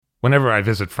Whenever I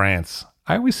visit France,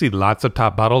 I always see lots of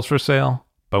top bottles for sale,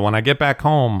 but when I get back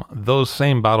home, those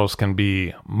same bottles can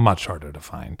be much harder to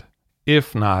find,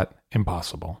 if not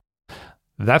impossible.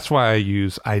 That's why I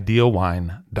use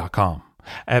idealwine.com.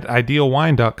 At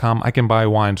idealwine.com, I can buy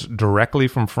wines directly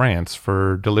from France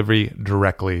for delivery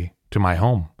directly to my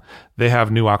home. They have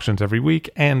new auctions every week,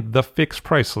 and the fixed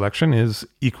price selection is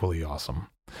equally awesome.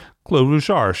 Clos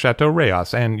Rougeard, Chateau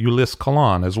Rayas, and Ulysse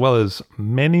Cologne, as well as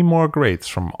many more greats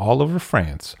from all over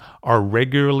France, are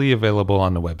regularly available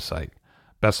on the website.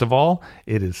 Best of all,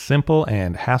 it is simple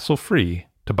and hassle-free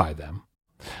to buy them.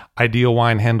 Ideal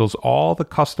Wine handles all the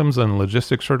customs and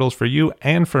logistics hurdles for you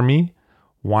and for me.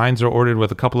 Wines are ordered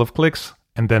with a couple of clicks,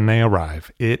 and then they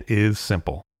arrive. It is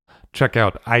simple. Check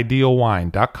out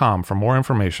idealwine.com for more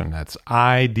information. That's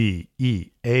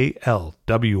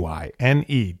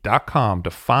IDEALWINE.com to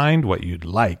find what you'd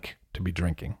like to be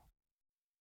drinking.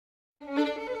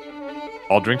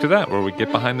 I'll drink to that, where we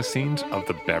get behind the scenes of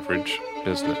the beverage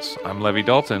business. I'm Levi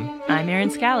Dalton. I'm Erin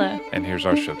Scala. And here's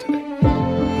our show today.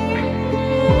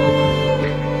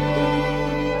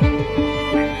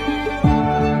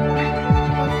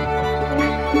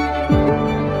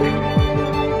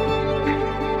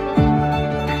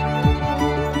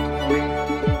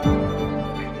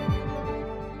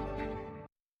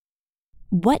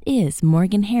 What is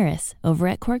Morgan Harris over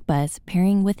at Cork Buzz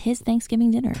pairing with his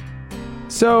Thanksgiving dinner?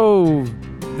 So,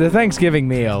 the Thanksgiving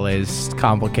meal is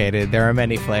complicated. There are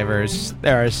many flavors.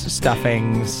 There are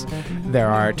stuffings. There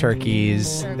are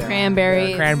turkeys.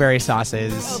 Cranberries. Cranberry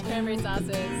sauces. Cranberry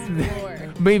sauces.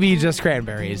 Maybe just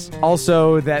cranberries.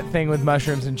 Also, that thing with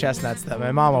mushrooms and chestnuts that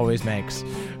my mom always makes.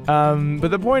 But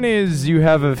the point is, you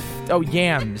have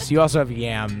yams. You also have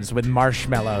yams with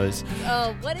marshmallows.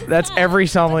 Oh, what is That's that? every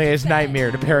sommelier's nightmare,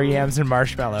 to pair yams and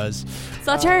marshmallows.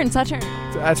 Sauterne.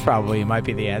 That's probably might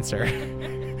be the answer.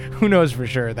 Who knows for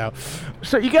sure, though.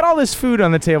 So you get all this food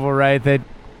on the table, right, that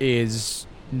is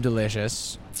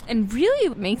delicious. And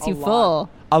really makes you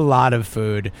full. A lot of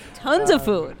food. Tons of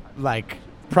food. Like,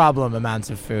 problem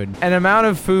amounts of food. An amount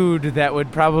of food that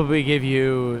would probably give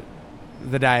you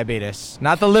the diabetes.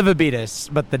 Not the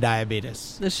livabetes, but the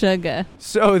diabetes. The sugar.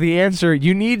 So the answer,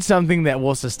 you need something that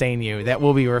will sustain you, that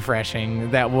will be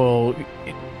refreshing, that will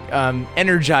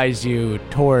energize you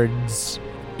towards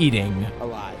eating a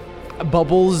lot.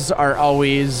 Bubbles are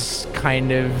always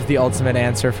kind of the ultimate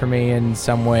answer for me in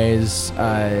some ways.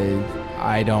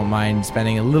 I don't mind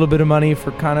spending a little bit of money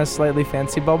for kind of slightly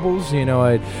fancy bubbles. You know,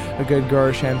 a good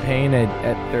grower champagne at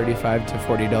 $35 to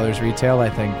 $40 retail, I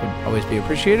think, would always be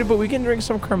appreciated. But we can drink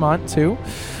some Cremant, too.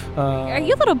 Are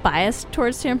you a little biased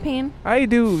towards champagne? I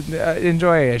do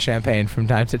enjoy a champagne from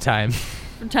time to time.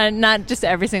 Not just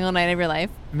every single night of your life?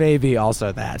 Maybe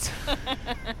also that.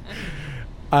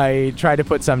 I try to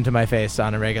put some to my face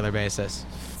on a regular basis.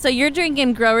 So you're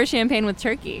drinking grower champagne with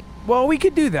turkey? Well, we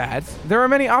could do that. There are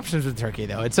many options with turkey,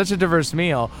 though. It's such a diverse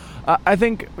meal. I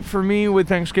think, for me, with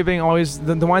Thanksgiving, always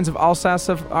the wines of Alsace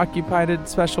have occupied a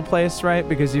special place, right?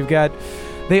 Because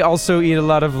they also eat a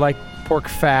lot of, like, pork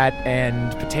fat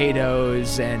and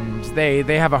potatoes, and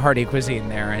they have a hearty cuisine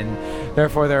there, and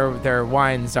therefore their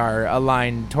wines are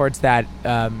aligned towards that.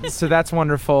 So that's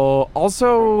wonderful.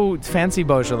 Also, fancy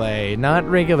Beaujolais, not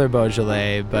regular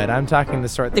Beaujolais, but I'm talking the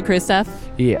sort. The cru stuff?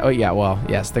 Yeah. Oh, yeah. Well,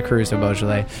 yes, the crus of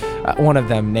Beaujolais. One of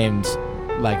them named,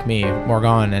 like me,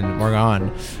 Morgan and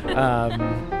Morgan.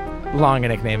 Long a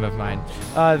nickname of mine.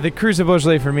 The crus of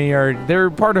Beaujolais for me they're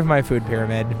part of my food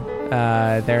pyramid.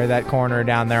 They're that corner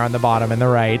down there on the bottom and the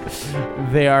right.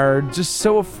 They are just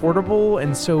so affordable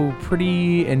and so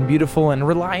pretty and beautiful and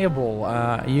reliable.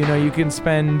 You can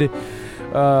spend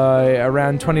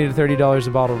around $20 to $30 a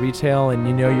bottle retail,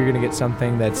 and you're going to get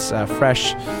something that's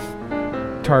fresh,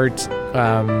 tart,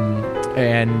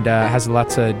 and has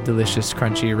lots of delicious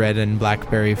crunchy red and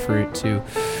blackberry fruit to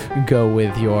go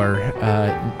with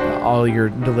all your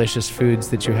delicious foods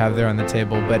that you have there on the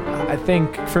table. But I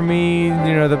think for me,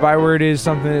 the byword is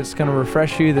something that's going to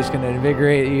refresh you, that's going to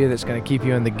invigorate you, that's going to keep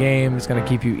you in the game, that's going to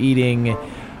keep you eating,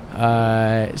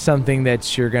 something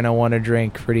that you're going to want to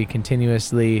drink pretty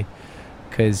continuously,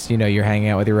 because you're hanging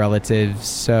out with your relatives,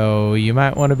 so you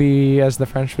might want to be, as the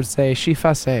French would say,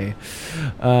 chifasse.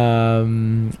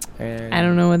 I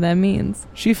don't know what that means.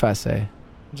 Chifasse.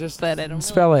 But I don't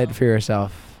spell really it for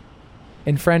yourself.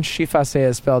 In French, chifasse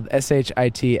is spelled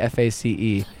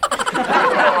SHITFACE.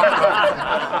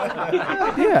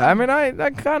 Yeah, I mean,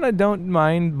 I kind of don't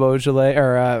mind Beaujolais,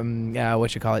 or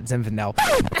Zinfandel.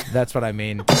 That's what I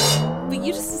mean. But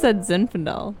you just said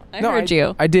Zinfandel. I heard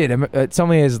you. I did. Some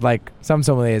sommeliers like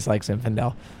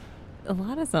Zinfandel. A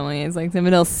lot of sommeliers like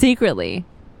Zinfandel secretly.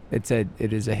 It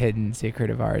is a hidden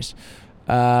secret of ours.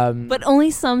 But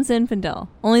only some Zinfandel.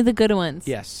 Only the good ones.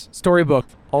 Yes, storybook.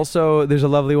 Also, there's a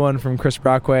lovely one from Chris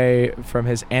Brockway from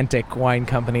his Antic Wine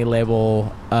Company label,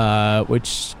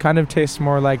 which kind of tastes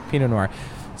more like Pinot Noir.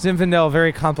 Zinfandel,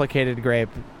 very complicated grape.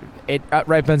 It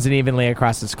ripens unevenly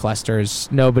across its clusters.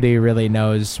 Nobody really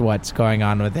knows what's going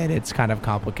on with it. It's kind of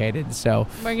complicated. So,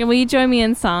 Morgan, will you join me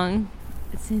in song?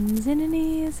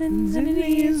 Zinzanini,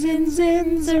 zinzanini,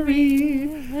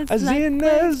 zinzanzari. A zin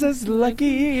is as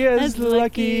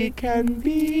lucky can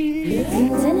be.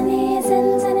 Zinzanini,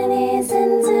 zinzanini,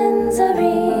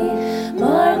 zinzanzari.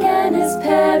 Morgan is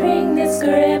pairing this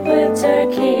grape with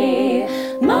turkey.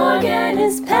 Morgan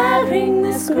is pairing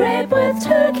this grape with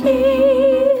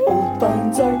turkey. Old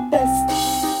vines are best.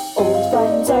 Old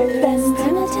vines are best.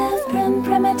 Primitive,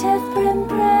 primitive,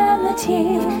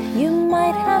 primitive. You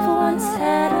might have once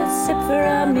had a sip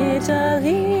from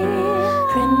Italy.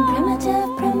 Primitive,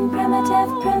 primitive,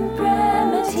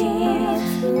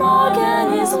 primitive.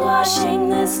 Morgan is washing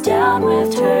this down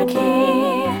with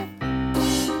turkey.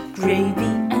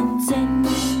 Gravy and zin,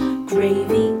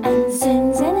 gravy and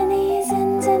zin, zinzanini,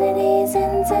 zinzanini,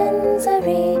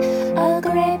 zinzanzari. A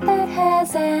grape that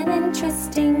has an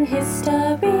interesting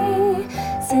history.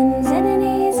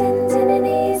 Zinzanini,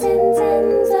 zinzanini,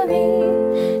 zinzanzari.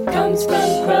 Comes from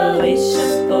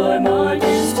Croatia for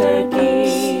Morgan's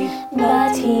turkey.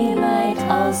 But he might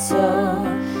also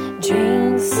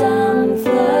drink some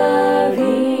flurry.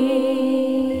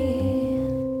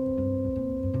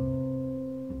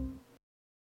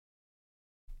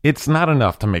 It's not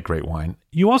enough to make great wine.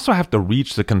 You also have to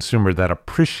reach the consumer that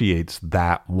appreciates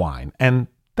that wine. And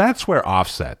that's where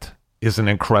Offset is an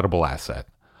incredible asset.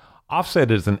 Offset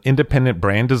is an independent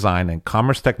brand design and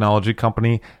commerce technology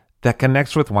company that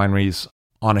connects with wineries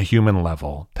on a human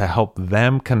level to help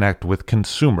them connect with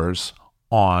consumers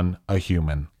on a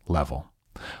human level.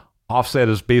 Offset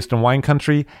is based in wine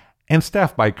country and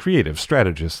staffed by creative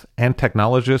strategists and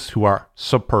technologists who are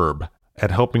superb at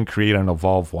helping create and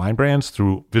evolve wine brands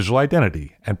through visual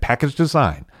identity and package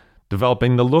design,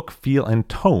 developing the look, feel, and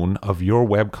tone of your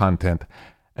web content,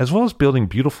 as well as building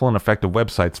beautiful and effective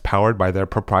websites powered by their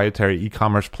proprietary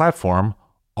e-commerce platform,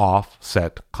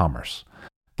 Offset Commerce.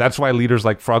 That's why leaders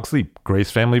like Frog Sleep,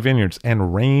 Grace Family Vineyards,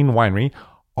 and Rain Winery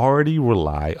already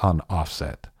rely on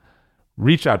Offset.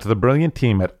 Reach out to the brilliant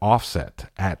team at Offset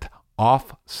at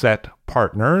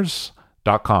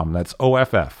offsetpartners.com. That's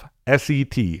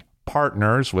OFFSET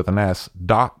partners with an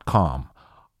S.com.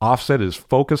 Offset is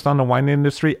focused on the wine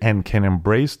industry and can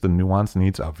embrace the nuanced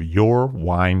needs of your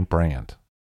wine brand.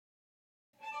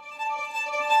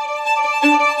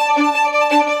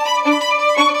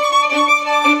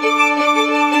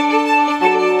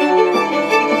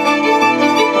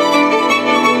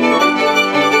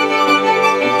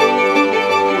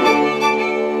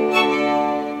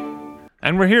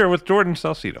 And we're here with Jordan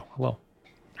Salcido. Hello.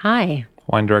 Hi.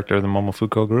 Wine director of the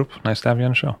Momofuku Group. Nice to have you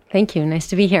on the show. Thank you. Nice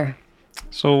to be here.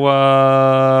 So, where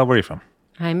are you from?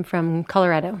 I'm from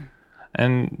Colorado.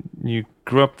 And you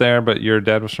grew up there, but your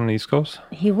dad was from the East Coast?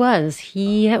 He was.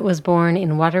 He was born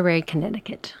in Waterbury,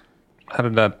 Connecticut. How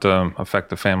did that affect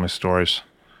the family stories?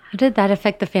 How did that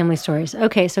affect the family stories?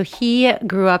 Okay, so he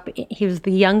grew up, he was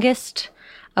the youngest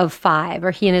of five,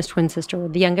 or he and his twin sister were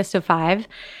the youngest of five,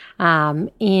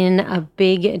 in a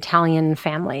big Italian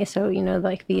family. So, you know,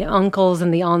 like the uncles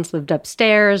and the aunts lived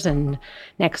upstairs and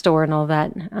next door and all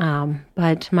that.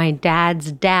 But my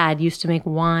dad's dad used to make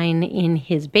wine in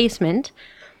his basement,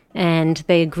 and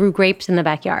they grew grapes in the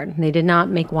backyard. They did not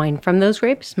make wine from those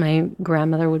grapes. My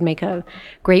grandmother would make a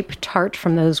grape tart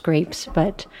from those grapes,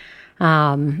 but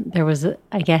there was,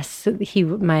 I guess,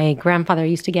 my grandfather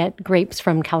used to get grapes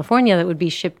from California that would be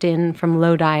shipped in from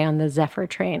Lodi on the Zephyr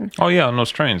train. Oh, yeah, on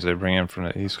those trains they bring in from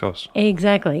the East Coast.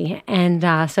 Exactly.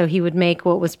 And so he would make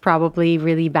what was probably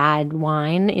really bad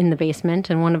wine in the basement.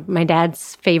 And one of my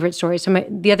dad's favorite stories. So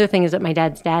the other thing is that my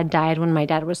dad's dad died when my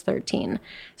dad was 13.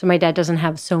 So my dad doesn't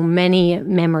have so many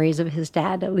memories of his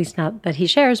dad, at least not that he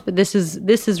shares. But this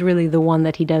is really the one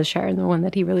that he does share and the one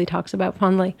that he really talks about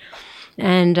fondly.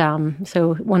 And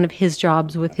so one of his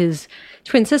jobs with his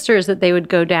twin sisters that they would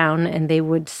go down and they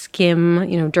would skim,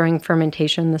 you know, during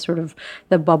fermentation,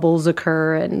 the bubbles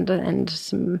occur and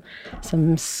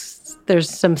there's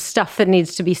some stuff that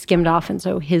needs to be skimmed off. And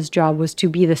so his job was to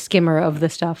be the skimmer of the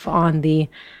stuff on the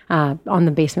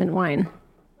basement wine.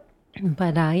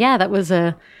 But that was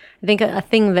I think a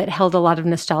thing that held a lot of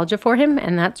nostalgia for him,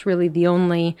 and that's really the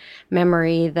only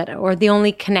memory or the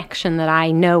only connection that I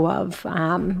know of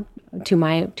to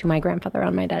my grandfather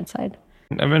on my dad's side.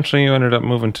 Eventually you ended up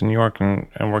moving to New York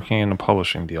and working in a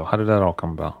publishing deal. How did that all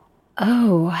come about?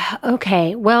 Oh,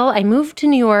 okay. Well, I moved to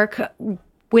New York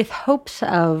with hopes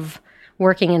of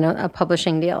working in a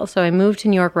publishing deal. So I moved to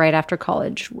New York right after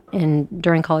college, and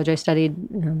during college I studied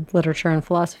literature and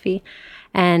philosophy.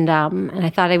 And I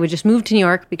thought I would just move to New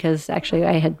York because actually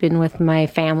I had been with my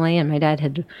family and my dad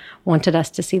had wanted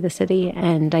us to see the city,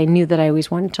 and I knew that I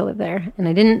always wanted to live there. And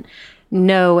I didn't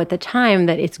know at the time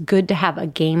that it's good to have a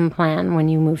game plan when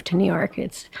you move to New York.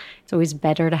 It's always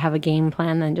better to have a game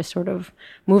plan than just sort of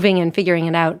moving and figuring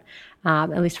it out,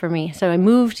 at least for me. So I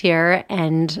moved here,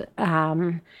 and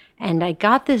I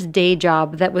got this day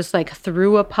job that was like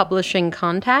through a publishing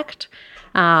contact.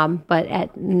 But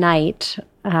at night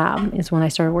is when I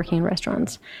started working in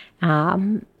restaurants.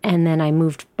 And then I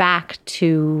moved back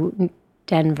to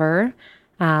Denver,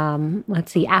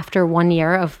 after 1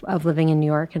 year of living in New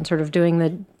York and sort of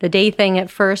doing the day thing at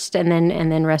first and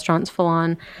then restaurants full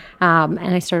on. And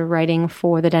I started writing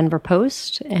for the Denver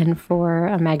Post and for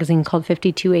a magazine called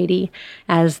 5280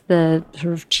 as the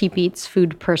sort of cheap eats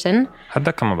food person. How'd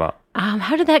that come about?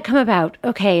 How did that come about?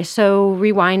 Okay, so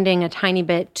rewinding a tiny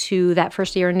bit to that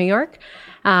first year in New York,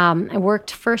 I worked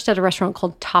first at a restaurant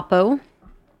called Topo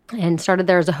and started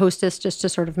there as a hostess just to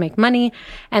sort of make money.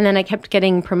 And then I kept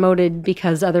getting promoted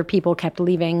because other people kept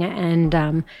leaving.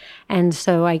 And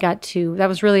so I got to, that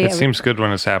was really... It seems good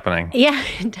when it's happening. Yeah,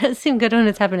 it does seem good when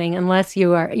it's happening, unless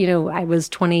you are, I was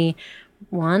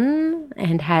 21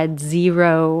 and had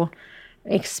zero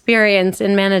experience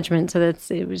in management, so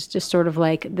it was just sort of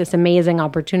like this amazing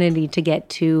opportunity to get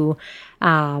to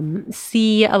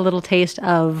see a little taste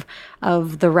of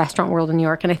the restaurant world in New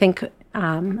York. And I think,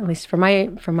 at least from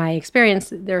my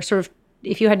experience, there are sort of,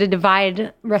 if you had to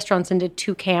divide restaurants into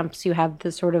two camps, you have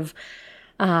the sort of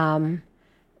let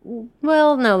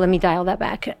me dial that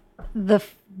back. The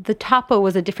Topo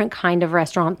was a different kind of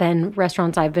restaurant than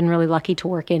restaurants I've been really lucky to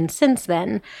work in since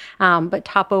then. But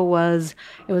Topo was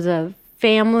a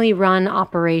family-run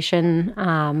operation,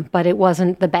 but it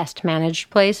wasn't the best managed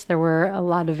place. There were a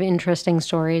lot of interesting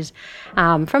stories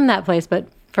from that place, but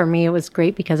for me, it was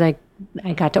great because I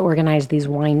got to organize these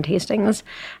wine tastings.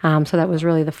 So that was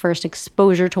really the first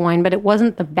exposure to wine, but it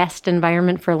wasn't the best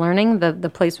environment for learning.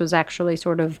 The place was actually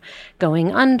sort of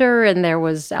going under, and there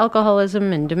was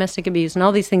alcoholism and domestic abuse and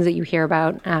all these things that you hear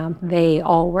about. They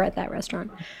all were at that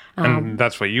restaurant. And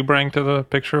that's what you bring to the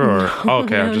picture? Or I'm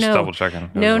just double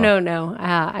checking. No.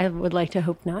 I would like to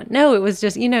hope not. No, it was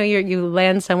just, you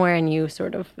land somewhere and you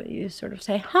sort of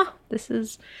say, this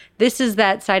is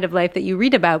that side of life that you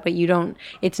read about, but you don't,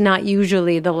 it's not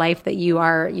usually the life that you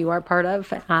are part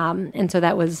of. And so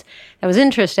that was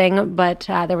interesting. But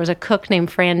there was a cook named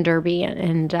Fran Derby,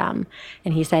 and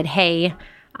he said, hey,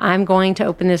 I'm going to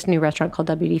open this new restaurant called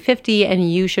WD50,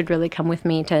 and you should really come with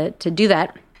me to do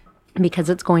that, because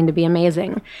it's going to be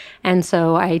amazing. And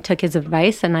so I took his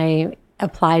advice and I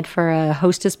applied for a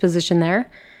hostess position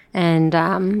there, and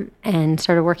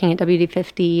started working at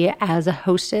WD50 as a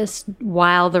hostess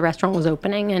while the restaurant was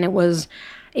opening. And it was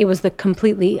the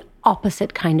completely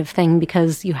opposite kind of thing,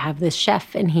 because you have this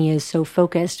chef and he is so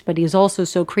focused, but he's also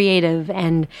so creative.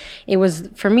 And it was,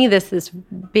 for me, this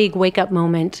big wake up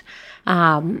moment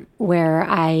where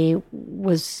I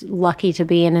was lucky to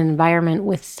be in an environment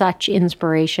with such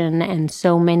inspiration and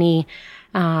so many,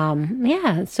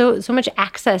 so much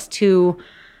access to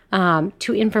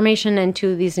information and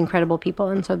to these incredible people.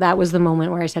 And so that was the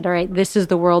moment where I said, all right, this is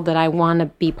the world that I want to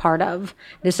be part of.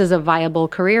 This is a viable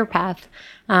career path.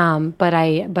 But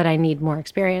I need more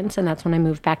experience. And that's when I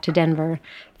moved back to Denver,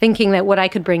 thinking that what I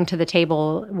could bring to the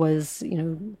table was,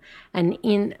 a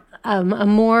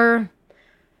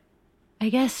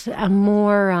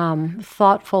more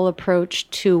thoughtful approach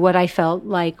to what I felt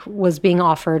like was being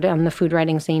offered on the food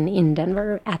writing scene in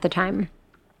Denver at the time.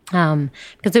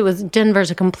 Because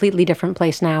Denver's a completely different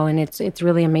place now, and it's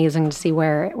really amazing to see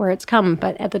where it's come.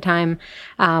 But at the time,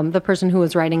 the person who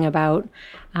was writing about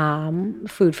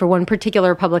food for one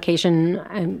particular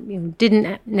publication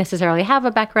didn't necessarily have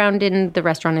a background in the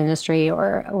restaurant industry,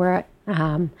 and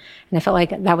I felt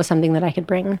like that was something that I could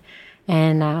bring.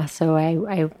 And so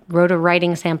I wrote a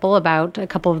writing sample about a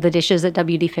couple of the dishes at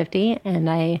WD50, and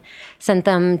I sent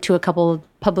them to a couple of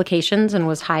publications and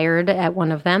was hired at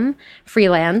one of them,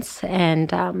 freelance. And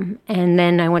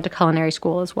then I went to culinary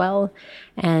school as well.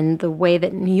 And the way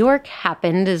that New York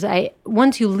happened is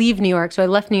once you leave New York, so I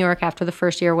left New York after the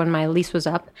first year when my lease was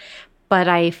up, but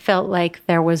I felt like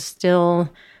there was still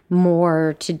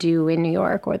more to do in New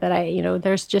York, or that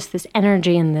there's just this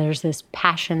energy and there's this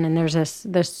passion and there's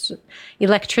this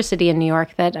electricity in New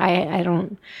York that I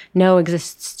don't know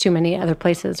exists too many other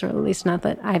places, or at least not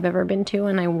that I've ever been to.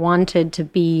 And I wanted to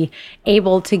be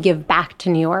able to give back to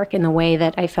New York in the way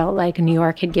that I felt like New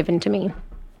York had given to me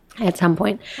at some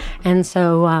point. And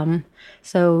so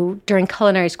So during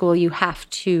culinary school, you have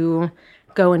to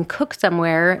go and cook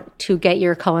somewhere to get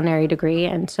your culinary degree.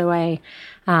 And so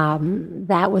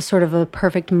that was sort of a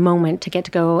perfect moment to get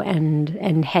to go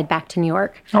and head back to New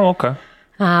York. Oh, okay.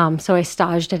 So I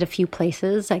staged at a few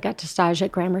places. I got to stage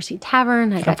at Gramercy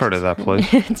Tavern. I've heard of that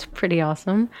place. It's pretty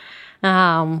awesome.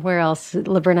 Where else?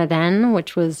 Le Bernardin,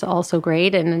 which was also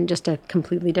great and just a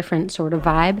completely different sort of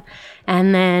vibe.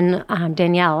 And then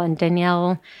Danielle. And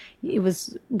Danielle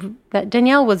was,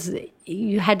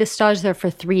 you had to stage there for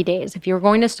 3 days. If you were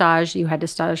going to stage, you had to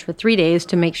stage for 3 days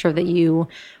to make sure that you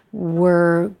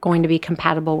were going to be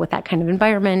compatible with that kind of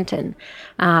environment. And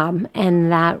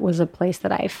that was a place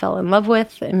that I fell in love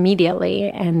with immediately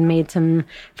and made some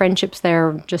friendships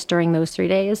there just during those 3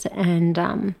 days.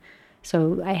 And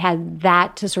so I had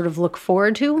that to sort of look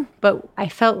forward to, but I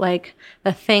felt like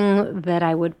the thing that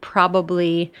I would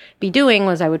probably be doing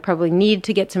was I would probably need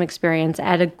to get some experience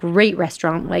at a great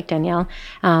restaurant like Danielle,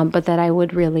 but that I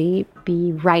would really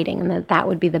be writing and that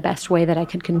would be the best way that I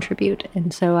could contribute.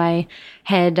 And so I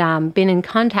had been in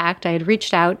contact. I had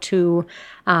reached out to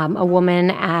a woman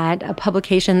at a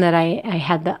publication that I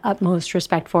had the utmost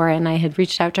respect for, and I had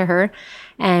reached out to her,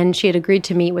 and she had agreed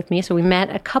to meet with me. So we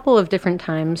met a couple of different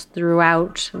times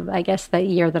throughout, I guess, that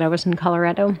year that I was in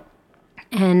Colorado,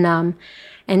 and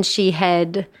she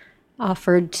had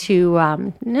offered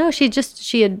to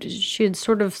she had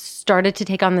sort of started to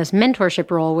take on this mentorship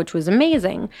role, which was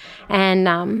amazing,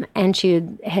 and she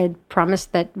had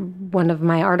promised that one of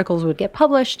my articles would get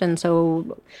published, and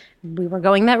so we were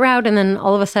going that route. And then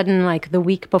all of a sudden, like the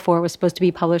week before it was supposed to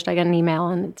be published, I got an email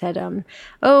and it said,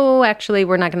 "Oh, actually,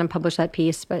 we're not going to publish that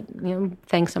piece, but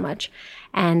thanks so much."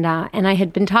 And I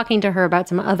had been talking to her about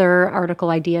some other article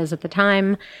ideas at the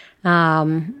time.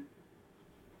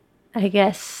 I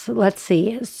guess, let's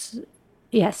see.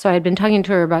 Yes, so I had been talking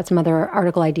to her about some other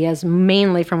article ideas,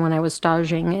 mainly from when I was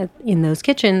staging in those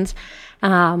kitchens.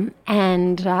 And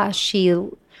she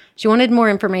wanted more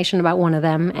information about one of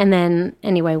them. And then,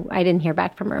 anyway, I didn't hear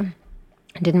back from her.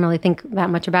 I didn't really think that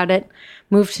much about it.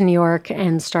 Moved to New York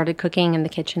and started cooking in the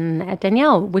kitchen at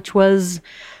Danielle, which was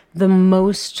the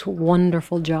most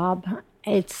wonderful job.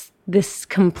 It's this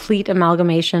complete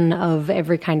amalgamation of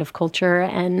every kind of culture,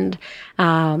 and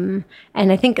I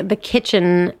think the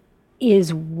kitchen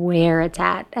is where it's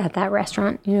at that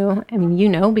restaurant.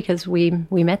 Because we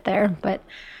met there, but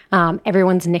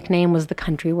everyone's nickname was the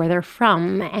country where they're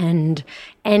from, and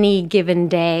any given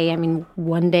day,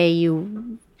 one day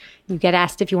you get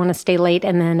asked if you want to stay late,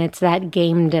 and then it's that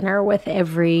game dinner with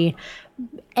every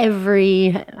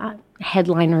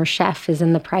headliner chef is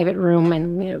in the private room,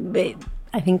 and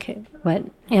I think what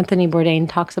Anthony Bourdain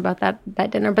talks about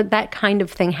that dinner, but that kind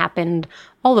of thing happened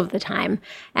all of the time.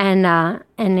 And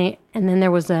then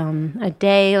there was a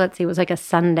day, let's see, it was like a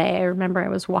Sunday. I remember I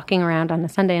was walking around on a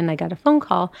Sunday and I got a phone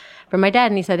call from my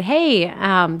dad, and he said, "Hey,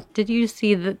 did you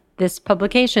see this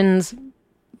publication's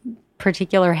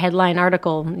particular headline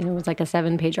article?" It was like a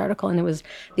 7-page article, and it was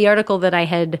the article that I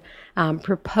had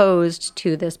proposed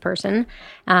to this person,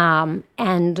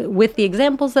 and with the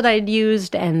examples that I'd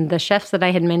used and the chefs that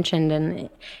I had mentioned, and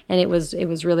it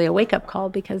was really a wake-up call,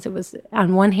 because it was,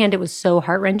 on one hand, it was so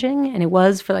heart-wrenching, and it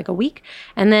was for like a week,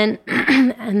 and then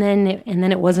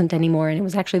it wasn't anymore, and it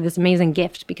was actually this amazing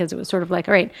gift, because it was sort of like,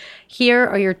 all right, here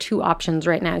are your two options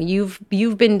right now. You've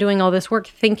been doing all this work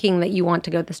thinking that you want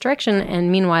to go this direction,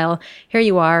 and meanwhile, here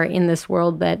you are in this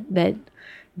world that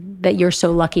you're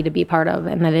so lucky to be part of,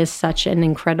 and that is such an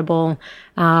incredible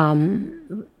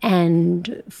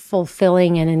and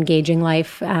fulfilling and engaging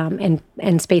life, and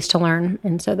space to learn.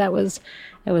 And so it was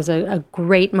a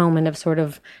great moment of sort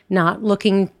of not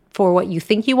looking for what you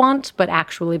think you want, but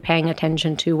actually paying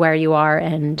attention to where you are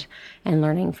and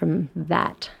learning from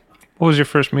that. What was your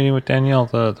first meeting with Danielle,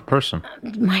 the person?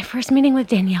 My first meeting with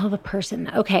Danielle, the person.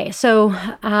 Okay, so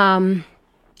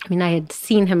I had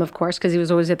seen him, of course, because he was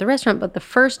always at the restaurant, but the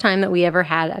first time that we ever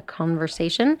had a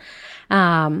conversation,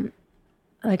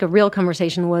 like a real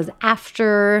conversation, was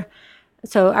after.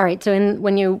 So, all right, so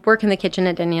when you work in the kitchen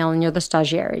at Danielle and you're the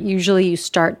stagiaire, usually you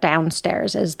start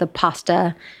downstairs as the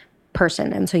pasta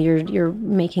person, and so you're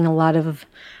making a lot of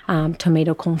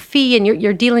tomato confit, and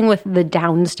you're dealing with the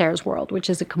downstairs world, which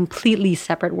is a completely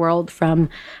separate world from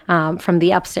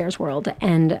the upstairs world.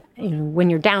 And when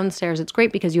you're downstairs, it's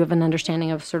great because you have an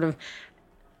understanding of sort of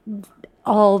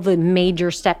all the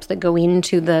major steps that go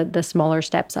into the smaller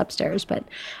steps upstairs. But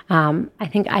I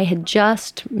think I had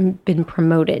just been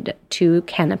promoted to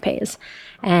canapes.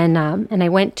 And I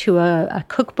went to a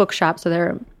cookbook shop. So there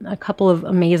are a couple of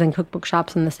amazing cookbook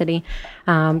shops in the city.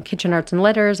 Kitchen Arts and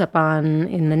Letters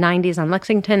in the 90s on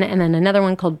Lexington. And then another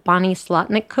one called Bonnie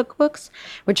Slotnick Cookbooks,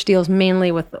 which deals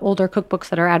mainly with older cookbooks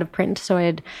that are out of print. So I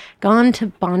had gone to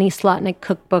Bonnie Slotnick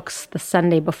Cookbooks the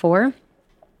Sunday before.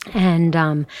 And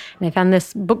I found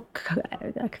this book,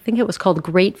 I think it was called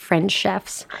Great French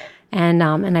Chefs. And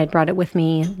I brought it with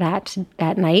me that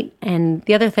night. And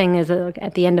the other thing is that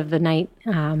at the end of the night,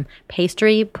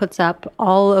 Pastry puts up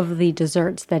all of the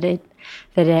desserts that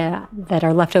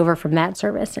are left over from that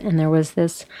service. And there was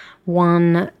this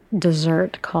one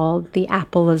dessert called the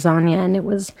apple lasagna, and it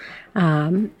was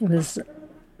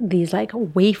these like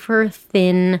wafer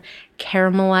thin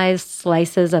caramelized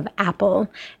slices of apple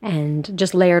and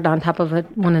just layered on top of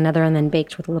one another and then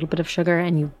baked with a little bit of sugar,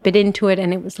 and you bit into it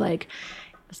and it was like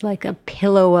a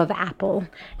pillow of apple.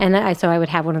 And so I would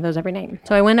have one of those every night.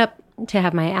 So I went up to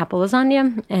have my apple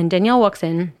lasagna, and Daniel walks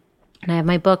in, and I have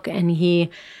my book, and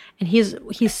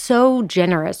he's so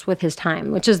generous with his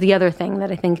time, which is the other thing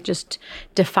that I think just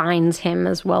defines him,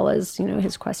 as well as,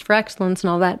 his quest for excellence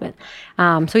and all that. But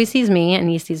so he sees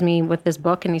me with this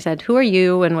book, and he said, "Who are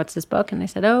you and what's this book?" And I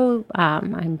said,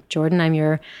 I'm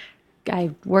Jordan.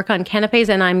 I work on canapes,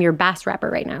 and I'm your bass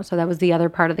wrapper right now. So that was the other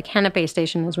part of the canape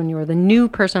station, was when you were the new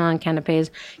person on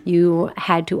canapes, you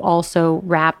had to also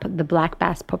wrap the black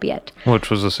bass paupiette.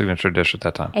 Which was a signature dish at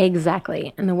that time.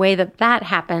 Exactly. And the way that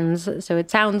happens, so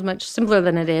it sounds much simpler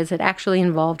than it is. It actually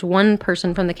involved one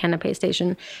person from the canape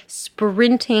station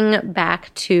sprinting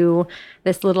back to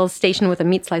this little station with a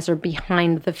meat slicer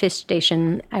behind the fish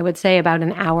station, I would say about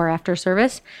an hour after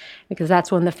service, because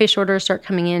that's when the fish orders start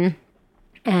coming in.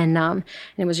 And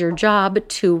it was your job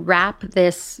to wrap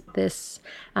this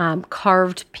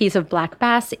carved piece of black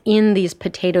bass in these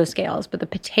potato scales. But the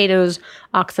potatoes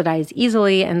oxidize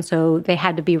easily, and so they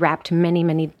had to be wrapped many,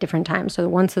 many different times. So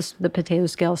once the potato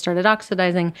scale started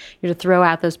oxidizing, you had to throw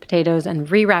out those potatoes and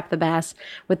rewrap the bass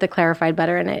with the clarified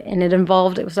butter in it. And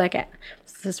it was like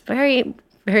this very,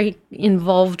 very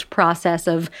involved process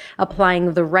of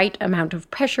applying the right amount of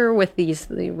pressure with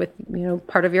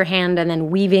part of your hand, and then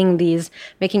weaving these,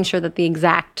 making sure that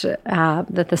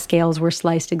that the scales were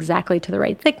sliced exactly to the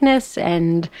right thickness,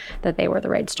 and that they were the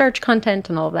right starch content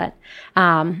and all of that.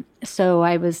 So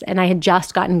I had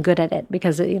just gotten good at it,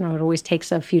 because it always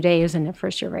takes a few days, and at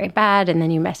first you're very bad, and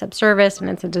then you mess up service and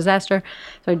it's a disaster.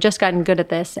 So I'd just gotten good at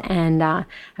this, and I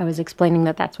was explaining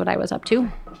that that's what I was up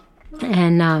to.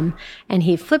 And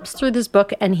he flips through this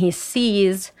book, and he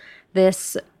sees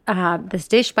this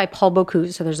dish by Paul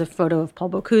Bocuse. So there's a photo of Paul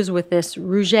Bocuse with this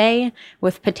rouget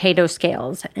with potato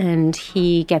scales, and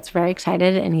he gets very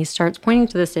excited, and he starts pointing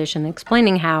to this dish and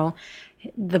explaining how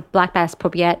the black bass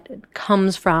paupiette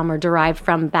comes from or derived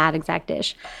from that exact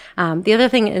dish. The other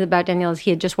thing about Daniel is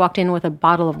he had just walked in with a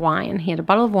bottle of wine. He had a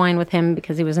bottle of wine with him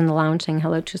because he was in the lounge saying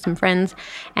hello to some friends,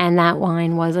 and that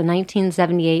wine was a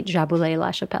 1978 Jaboulet La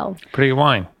Chapelle.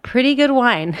 Pretty good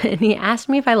wine. And he asked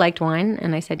me if I liked wine,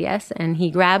 and I said yes, and he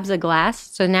grabs a glass.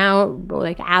 So now,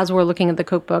 as we're looking at the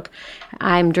cookbook,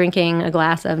 I'm drinking a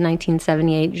glass of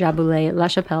 1978 Jaboulet La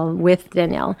Chapelle with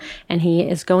Daniel, and he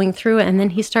is going through, and then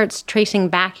he starts tracing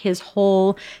back his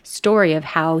whole story of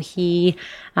how he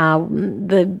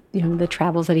the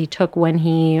travels that he took when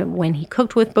he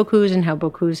cooked with Bocuse, and how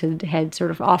Bocuse had sort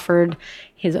of offered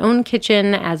his own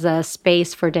kitchen as a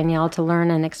space for Daniel to learn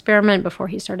and experiment before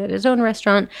he started his own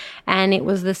restaurant. And it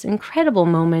was this incredible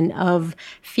moment of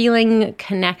feeling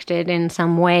connected in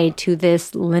some way to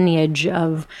this lineage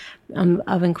of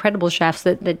incredible chefs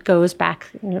that goes back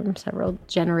several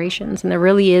generations. And there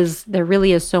really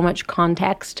is so much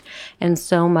context and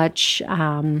so much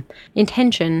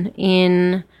intention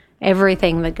in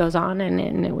everything that goes on,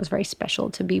 and it was very special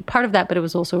to be part of that. But it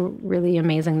was also really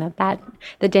amazing that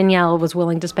Daniel was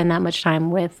willing to spend that much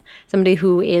time with somebody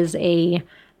who is a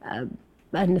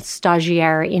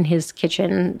stagiaire in his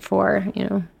kitchen for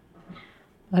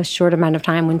a short amount of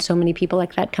time, when so many people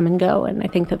like that come and go. And I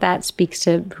think that speaks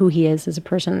to who he is as a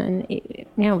person. And it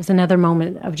was another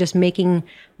moment of just making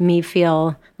me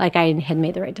feel like I had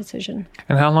made the right decision.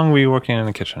 And how long were you working in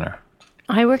the kitchen there?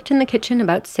 I worked in the kitchen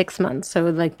about 6 months,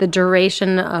 so the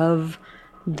duration of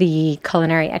the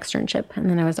culinary externship. And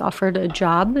then I was offered a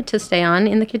job to stay on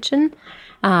in the kitchen.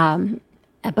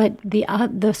 But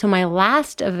so my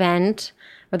last event,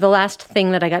 or the last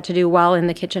thing that I got to do while in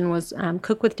the kitchen, was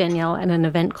cook with Danielle at an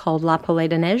event called La Poêle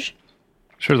de Neige.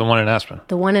 Sure, the one in Aspen.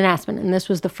 The one in Aspen, and this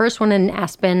was the first one in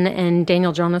Aspen. And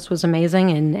Daniel Jonas was amazing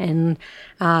and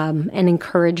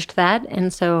encouraged that.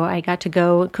 And so I got to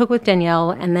go cook with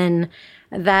Danielle, and then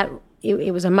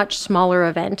it was a much smaller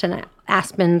event. And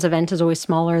Aspen's event is always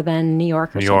smaller than New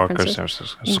York or San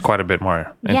Francisco. It's quite a bit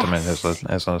more intimate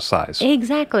as a size.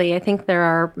 Exactly. I think there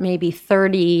are maybe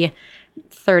 30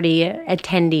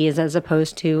 attendees as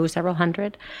opposed to several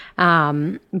hundred.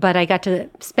 But I got to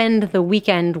spend the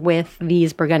weekend with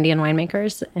these Burgundian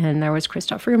winemakers, and there was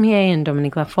Christophe Roumier and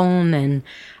Dominique Lafon and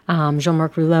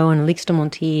Jean-Marc Rouleau and Alix de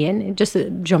Monti and just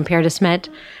Jean-Pierre de Smet.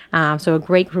 So a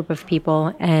great group of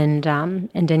people. And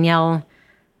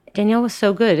Danielle was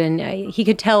so good, and he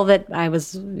could tell that I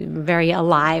was very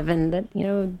alive, and that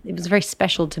it was very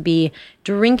special to be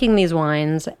drinking these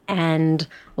wines and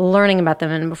learning about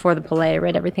them. And before the Palais, I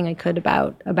read everything I could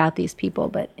about these people.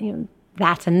 But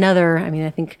that's another. I mean, I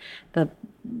think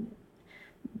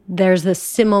there's a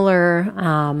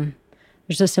similar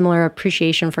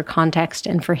appreciation for context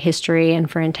and for history and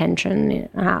for intention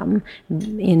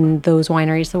in those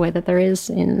wineries, the way that there is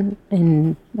in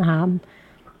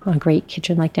a great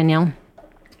kitchen like Danielle.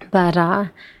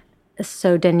 But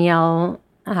so Danielle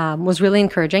was really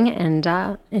encouraging, and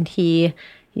he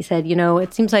said,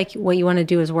 it seems like what you want to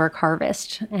do is work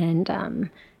harvest, and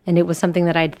it was something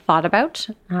that I'd thought about,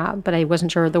 but I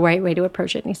wasn't sure the right way to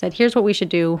approach it. And he said, here's what we should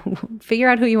do. Figure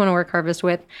out who you want to work harvest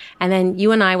with, and then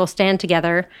you and I will stand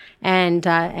together, and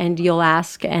you'll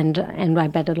ask, and I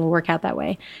bet it'll work out that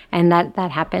way. And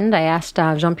that happened. I asked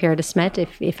Jean-Pierre de Smet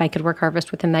if I could work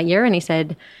harvest with him that year, and he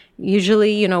said,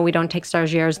 usually, we don't take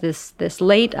stagiaires this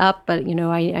late up, but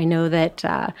I know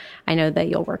that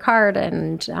you'll work hard,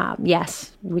 and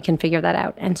yes, we can figure that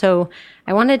out. And so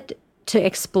I wanted to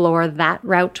explore that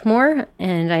route more,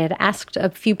 and I had asked a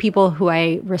few people who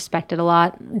I respected a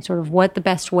lot, sort of what the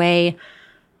best way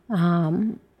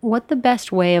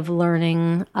of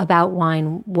learning about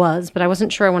wine was, but I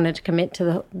wasn't sure I wanted to commit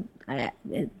to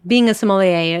being a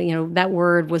sommelier. That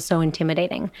word was so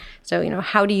intimidating. So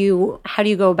how do you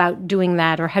go about doing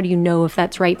that, or how do you know if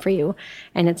that's right for you?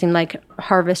 And it seemed like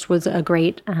harvest was a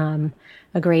great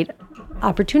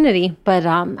opportunity, but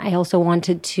I also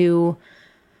wanted to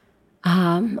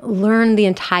I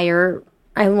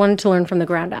wanted to learn from the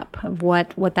ground up of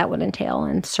what that would entail,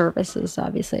 and service is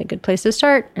obviously a good place to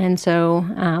start. And so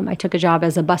I took a job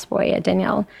as a busboy at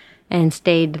Danielle and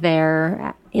stayed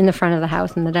there in the front of the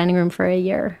house in the dining room for a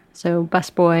year. So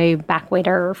busboy, back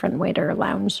waiter, front waiter,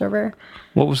 lounge server.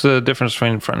 What was the difference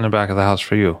between front and the back of the house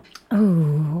for you?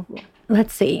 Oh,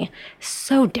 let's see.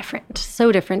 So different.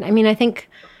 I mean, I think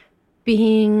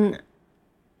for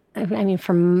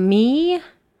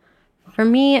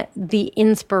me, the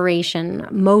inspiration,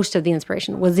 most of the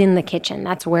inspiration was in the kitchen.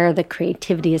 That's where the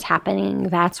creativity is happening.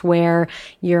 That's where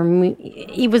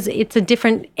it's a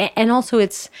different, and also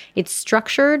it's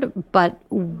structured, but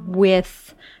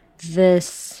with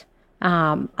this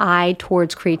eye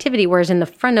towards creativity. Whereas in the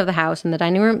front of the house, in the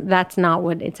dining room, that's not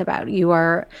what it's about. You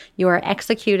are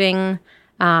executing.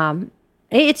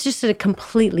 It's just a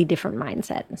completely different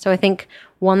mindset. So I think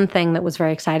one thing that was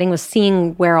very exciting was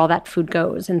seeing where all that food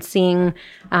goes, and seeing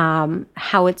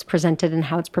how it's presented and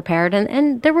how it's prepared.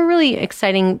 And there were really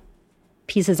exciting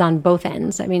pieces on both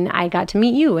ends. I mean, I got to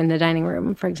meet you in the dining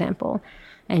room, for example,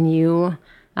 and you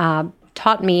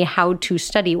taught me how to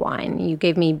study wine. You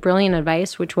gave me brilliant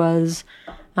advice, which was,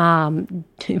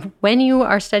 when you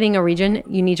are studying a region,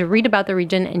 you need to read about the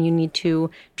region, and you need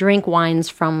to drink wines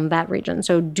from that region.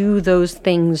 So do those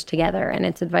things together. And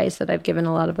it's advice that I've given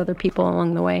a lot of other people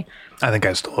along the way. I think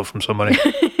I stole it from somebody,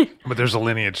 but there's a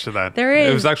lineage to that. There is.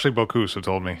 It was actually Bocuse who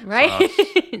told me. Right?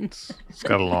 It's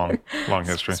got a long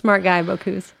history. Smart guy,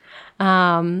 Bocuse.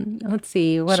 Let's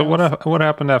see. What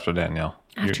happened after Danielle?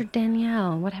 After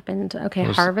Danielle, what happened? Okay,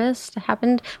 harvest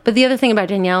happened. But the other thing about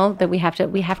Danielle that we have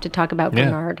to talk about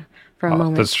Bernard for a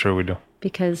moment. That's true, we do.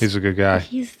 Because he's a good guy.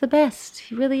 He's the best.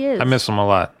 He really is. I miss him a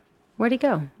lot. Where'd he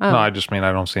go? Oh. No, I just mean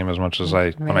I don't see him as much as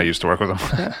when I used to work with him.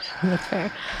 That's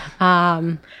fair.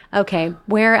 Okay,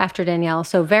 where after Danielle?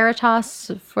 So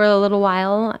Veritas for a little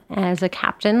while as a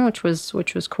captain, which was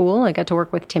cool. I got to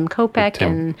work with Tim Kopek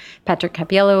and Patrick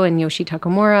Capiello and Yoshi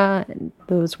Takamura.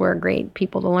 Those were great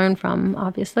people to learn from,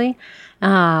 obviously.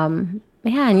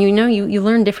 Yeah, and you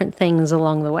learn different things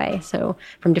along the way. So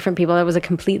from different people, that was a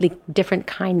completely different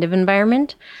kind of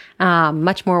environment,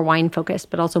 much more wine focused,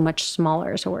 but also much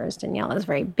smaller. So whereas Danielle is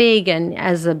very big, and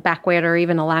as a back waiter or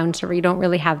even a lounge server, you don't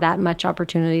really have that much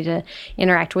opportunity to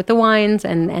interact with the wines.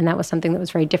 And that was something that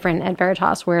was very different at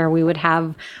Veritas, where we would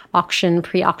have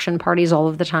pre-auction parties all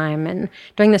of the time. And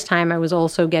during this time, I was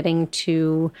also getting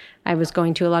to I was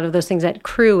going to a lot of those things at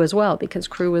Crew as well, because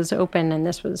Crew was open, and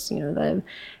this was,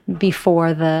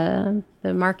 before the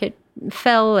market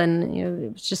fell, and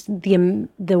it was just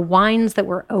the wines that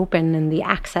were open and the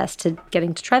access to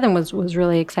getting to try them was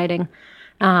really exciting.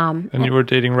 And you were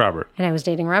dating Robert. And I was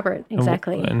dating Robert,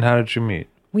 exactly. And how did you meet?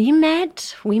 We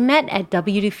met at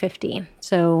WD50.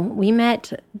 So we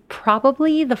met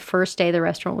probably the first day the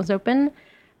restaurant was open.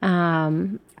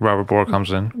 Robert Bohr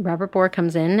comes in. Robert Bohr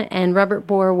comes in, and Robert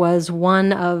Bohr was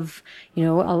one of,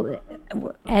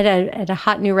 at a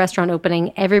hot new restaurant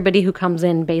opening, everybody who comes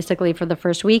in basically for the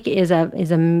first week is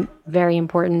a very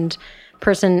important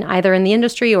person, either in the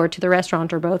industry or to the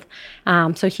restaurant or both.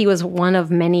 So he was one of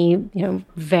many,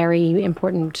 very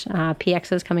important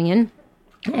PXs coming in,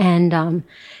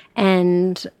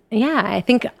 and yeah, I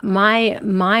think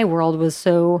my world was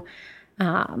so.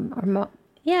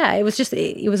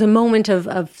 It was a moment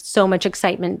of so much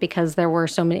excitement because there were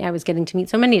so many, I was getting to meet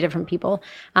so many different people.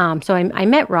 So I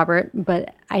met Robert,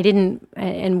 but I didn't,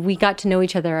 and we got to know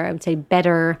each other, I would say,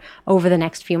 better over the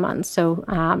next few months. So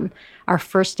our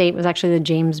first date was actually the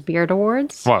James Beard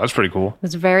Awards. Wow, that's pretty cool. It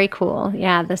was very cool.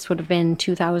 Yeah, this would have been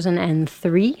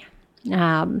 2003.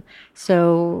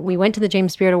 So we went to the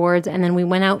James Beard Awards, and then we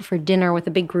went out for dinner with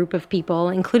a big group of people,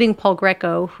 including Paul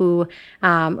Greco, who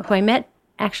I met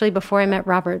actually before I met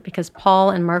Robert, because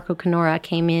Paul and Marco Canora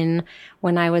came in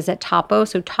when I was at Topo.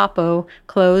 So Topo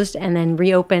closed and then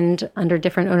reopened under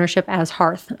different ownership as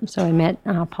Hearth. So I met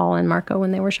Paul and Marco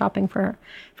when they were shopping for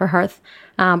Hearth.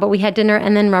 But we had dinner,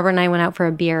 and then Robert and I went out for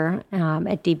a beer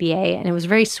at DBA, and it was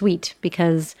very sweet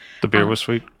because... The beer was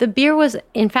sweet? The beer was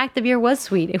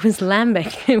sweet. It was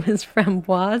lambic. It was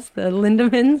framboise, the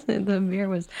Lindemans.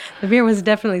 The beer was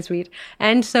definitely sweet.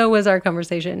 And so was our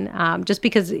conversation. Just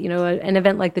because, an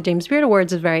event like the James Beard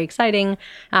Awards is very exciting,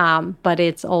 but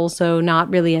it's also not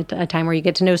really a time where you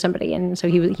get to know somebody. And so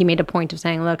he made a point of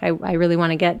saying, look, I really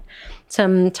want to get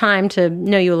some time to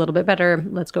know you a little bit better.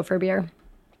 Let's go for a beer.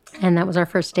 And that was our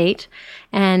first date.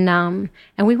 And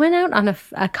we went out on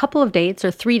a couple of dates,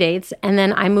 or 3 dates, and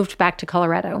then I moved back to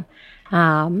Colorado.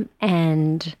 And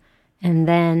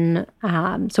then,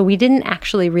 so we didn't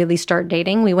actually really start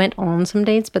dating. We went on some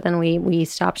dates, but then we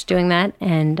stopped doing that.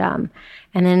 And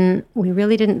then we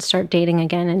really didn't start dating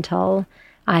again until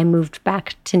I moved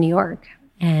back to New York.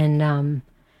 And,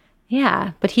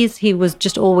 yeah, but he was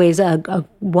just always a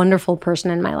wonderful person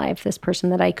in my life, this person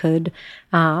that I could,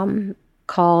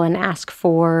 call and ask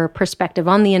for perspective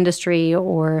on the industry,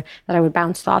 or that I would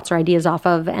bounce thoughts or ideas off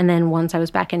of. And then once I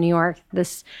was back in New York,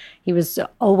 he was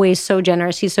always so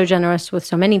generous. He's so generous with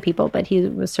so many people, but he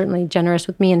was certainly generous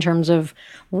with me in terms of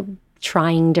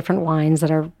trying different wines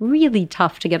that are really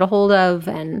tough to get a hold of,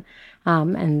 and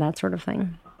that sort of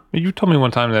thing. You told me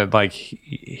one time that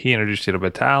he introduced you to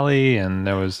Batali, and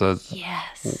there was a...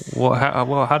 Yes. Well,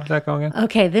 how did that go again?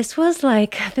 Okay, this was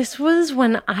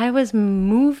when I was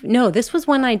moved. No, this was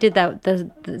when I did that.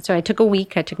 So I took a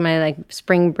week. I took my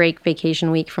spring break vacation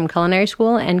week from culinary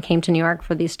school and came to New York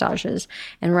for these stages.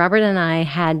 And Robert and I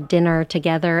had dinner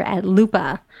together at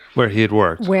Lupa. Where he had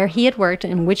worked,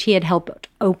 and which he had helped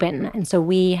open. And so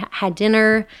we had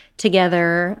dinner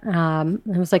together.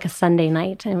 It was like a Sunday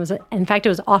night. And in fact, it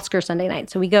was Oscar Sunday night.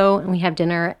 So we go and we have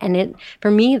dinner. And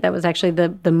for me, that was actually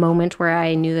the moment where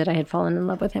I knew that I had fallen in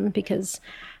love with him, because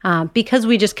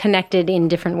we just connected in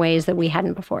different ways that we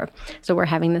hadn't before. So we're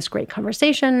having this great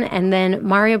conversation. And then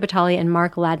Mario Batali and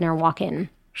Mark Ladner walk in.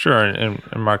 Sure, and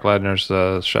Mark Ladner's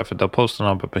the chef at Del Posto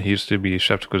now, but he used to be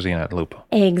chef de cuisine at Lupa.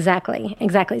 Exactly.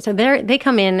 So they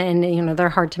come in, and they're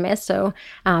hard to miss. So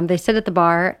they sit at the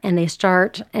bar and they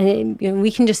start, and we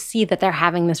can just see that they're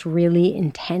having this really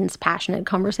intense, passionate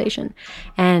conversation.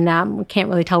 And we can't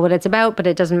really tell what it's about, but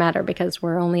it doesn't matter because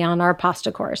we're only on our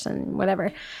pasta course and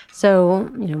whatever.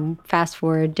 So fast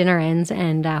forward, dinner ends,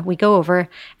 and we go over,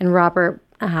 and Robert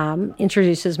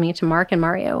introduces me to Mark and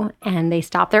Mario, and they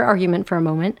stop their argument for a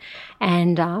moment,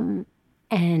 and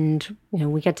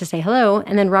we get to say hello,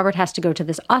 and then Robert has to go to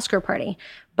this Oscar party,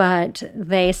 but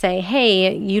they say,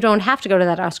 hey, you don't have to go to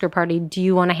that Oscar party. Do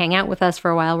you want to hang out with us for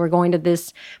a while? We're going to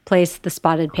this place, the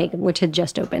Spotted Pig, which had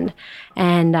just opened,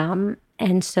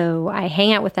 and so I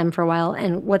hang out with them for a while,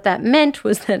 and what that meant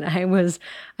was that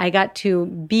I got to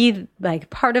be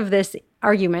part of this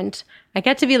argument. I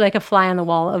got to be like a fly on the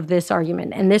wall of this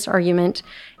argument. And this argument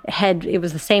it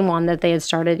was the same one that they had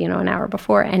started, an hour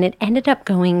before. And it ended up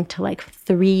going to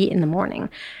 3 a.m.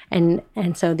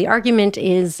 And so the argument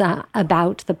is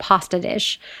about the pasta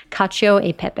dish, cacio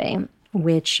e pepe,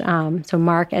 which, so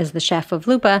Mark, as the chef of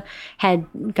Lupa, had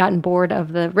gotten bored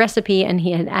of the recipe, and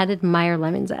he had added Meyer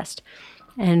lemon zest.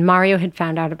 And Mario had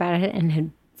found out about it and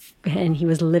had and he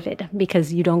was livid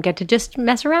because you don't get to just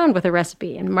mess around with a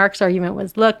recipe. And Mark's argument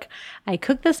was, look, I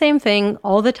cook the same thing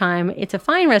all the time. It's a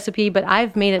fine recipe, but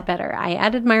I've made it better. I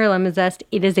added Meyer lemon zest.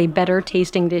 It is a better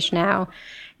tasting dish now.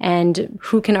 And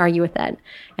who can argue with that?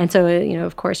 And so,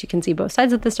 of course, you can see both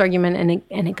sides of this argument,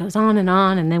 and it goes on.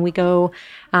 And then we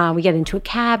get into a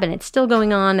cab, and it's still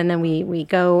going on. And then we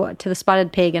go to the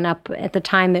Spotted Pig, and up at the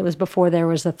time that was before there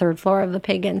was the third floor of the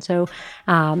Pig. And so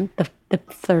the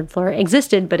third floor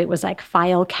existed, but it was like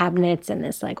file cabinets and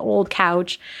this like old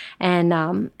couch, and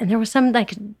there was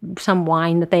some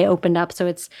wine that they opened up. So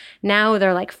it's now there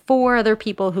are like 4 other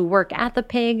people who work at the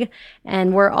Pig,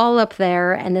 and we're all up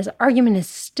there, and this argument is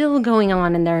still going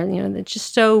on, and they're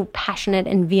just so passionate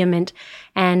and vehement.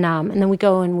 And then we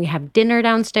go and we have dinner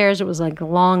downstairs. It was like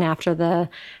long after the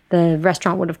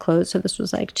restaurant would have closed, so this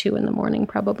was like 2 a.m.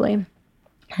 probably,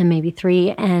 and maybe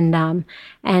 3,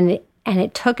 and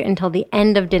it took until the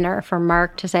end of dinner for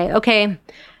Mark to say, okay,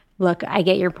 look, I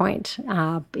get your point.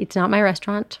 It's not my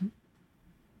restaurant.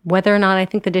 Whether or not I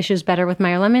think the dish is better with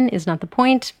Meyer lemon is not the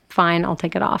point. Fine, I'll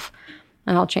take it off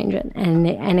and I'll change it.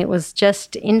 And it was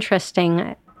just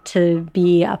interesting to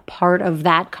be a part of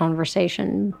that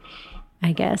conversation,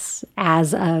 I guess,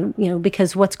 as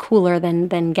because what's cooler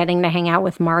than getting to hang out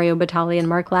with Mario Batali and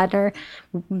Mark Ladner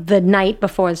the night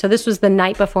before. So this was the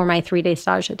night before my 3-day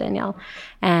stage at Daniel.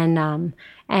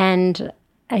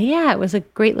 It was a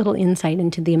great little insight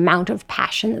into the amount of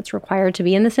passion that's required to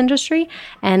be in this industry,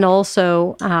 and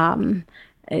also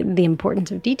the importance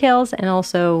of details, and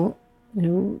also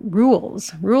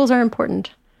rules. Rules are important.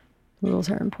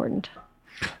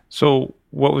 So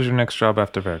what was your next job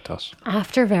after Veritas?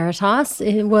 After Veritas,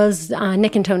 it was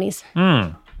Nick and Tony's.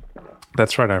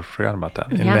 That's right. I forgot about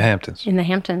that. In the Hamptons. In the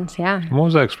Hamptons, yeah. What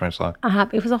was that experience like?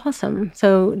 It was awesome.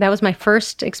 So that was my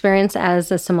first experience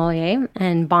as a sommelier.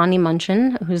 And Bonnie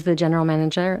Munchin, who's the general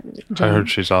manager. I heard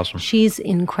she's awesome. She's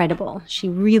incredible. She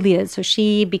really is. So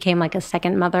she became like a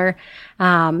second mother.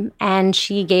 And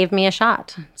she gave me a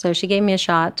shot.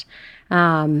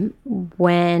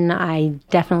 When I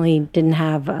definitely didn't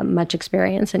have much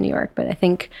experience in New York. But I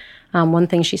think one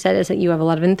thing she said is that you have a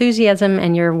lot of enthusiasm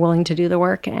and you're willing to do the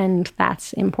work, and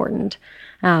that's important.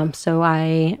 So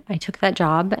I took that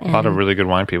job. And a lot of really good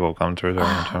wine people come through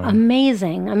there.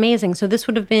 Amazing. So this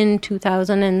would have been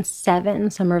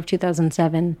 2007, summer of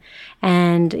 2007.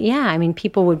 And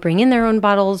people would bring in their own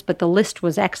bottles, but the list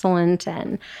was excellent.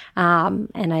 And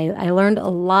I learned a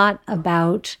lot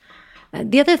about.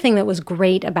 The other thing that was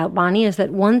great about Bonnie is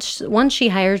that once she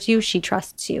hires you, she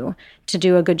trusts you to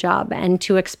do a good job and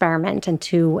to experiment and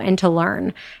to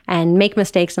learn and make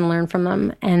mistakes and learn from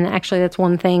them. And actually, that's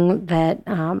one thing that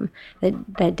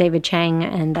that David Chang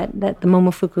and that the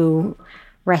Momofuku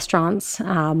restaurants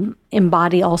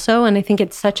embody also. And I think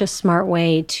it's such a smart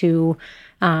way to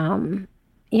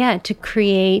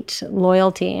create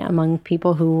loyalty among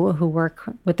people who work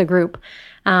with the group.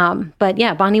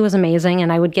 But Bonnie was amazing,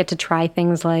 and I would get to try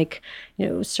things like,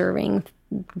 serving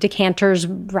decanters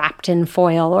wrapped in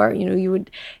foil, or you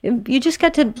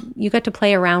got to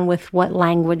play around with what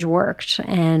language worked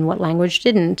and what language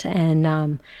didn't,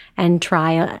 and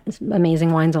try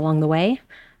amazing wines along the way.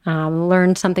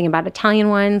 Learned something about Italian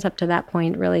wines. Up to that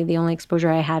point, really, the only exposure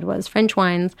I had was French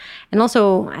wines. And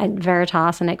also at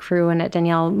Veritas and at Cru and at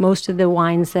Daniel, most of the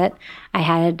wines that I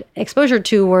had exposure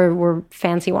to were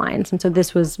fancy wines. And so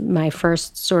this was my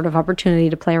first sort of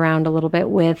opportunity to play around a little bit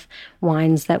with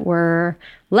wines that were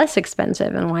less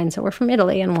expensive, and wines that were from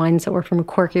Italy, and wines that were from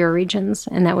quirkier regions.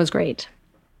 And that was great.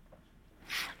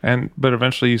 But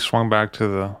eventually you swung back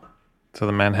to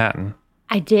the Manhattan.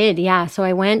 I did, yeah. So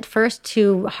I went first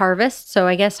to Harvest. So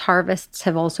I guess Harvests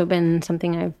have also been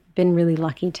something I've been really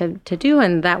lucky to do.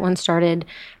 And that one started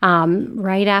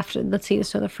right after, let's see.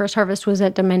 So the first Harvest was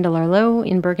at Domaine de l'Arlot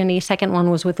in Burgundy. Second one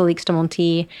was with Alix de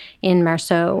Monti in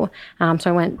Marceau. So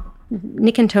I went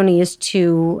Nick and Tony's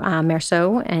to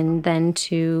Marceau, and then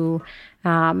to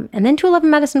 11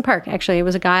 Madison Park. Actually, it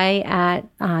was a guy at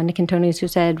Nick and Tony's who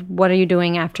said, "What are you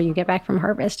doing after you get back from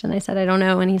Harvest?" And I said, "I don't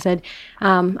know." And he said,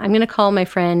 "I'm going to call my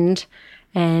friend,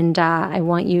 and I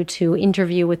want you to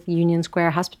interview with the Union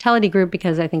Square Hospitality Group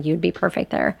because I think you'd be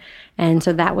perfect there." And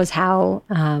so that was how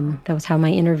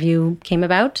my interview came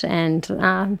about.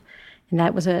 And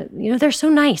that was they're so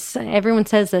nice. Everyone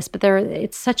says this, but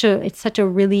it's such a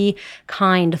really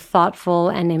kind, thoughtful,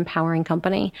 and empowering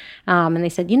company. And they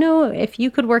said, if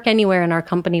you could work anywhere in our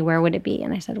company, where would it be?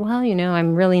 And I said, well,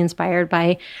 I'm really inspired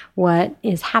by what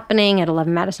is happening at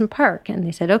 11 Madison Park. And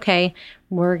they said, okay,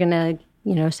 we're going to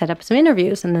set up some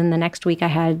interviews. And then the next week I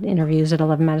had interviews at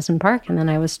 11 Madison Park, and then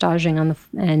I was staging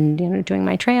and doing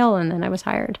my trail, and then I was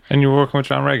hired. And you were working with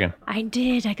John Reagan. I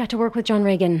did. I got to work with John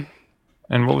Reagan.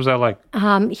 And what was that like?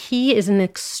 He is an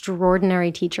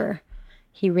extraordinary teacher.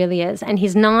 He really is. And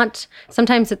he's not,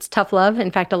 sometimes it's tough love. In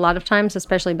fact, a lot of times,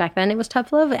 especially back then, it was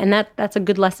tough love. And that's a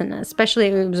good lesson. Especially,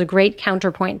 it was a great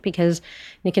counterpoint because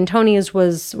Nick and Tony's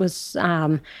was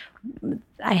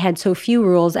I had so few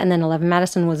rules, and then 11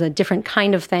 Madison was a different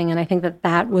kind of thing. And I think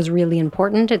that was really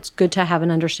important. It's good to have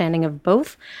an understanding of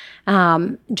both.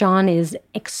 John is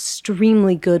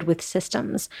extremely good with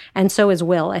systems, and so is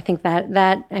Will. I think that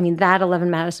 11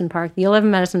 Madison Park, the 11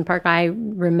 Madison Park I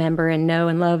remember and know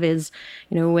and love is,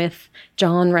 with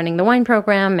John running the wine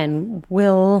program and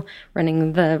Will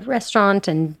running the restaurant,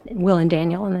 and Will and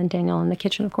Daniel, and then Daniel in the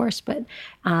kitchen, of course. But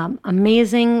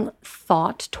amazing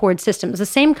thought towards systems, the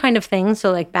same kind of thing.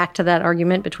 So, like back to that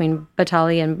argument between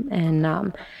Batali and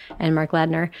Mark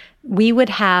Ladner, we would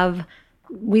have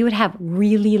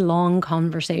really long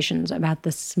conversations about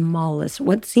the smallest,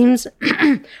 what seems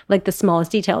like the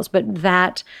smallest details, but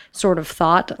that sort of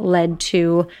thought led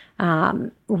to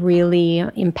really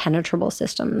impenetrable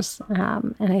systems.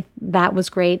 And that was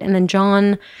great. And then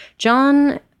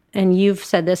John, and you've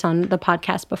said this on the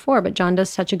podcast before, but John does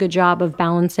such a good job of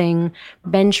balancing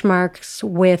benchmarks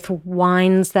with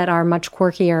wines that are much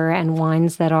quirkier and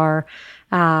wines that are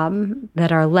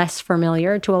less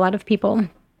familiar to a lot of people.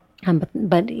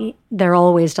 But they're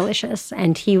always delicious,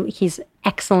 and he's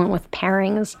excellent with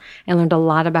pairings. I learned a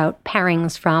lot about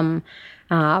pairings from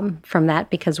that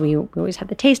because we always had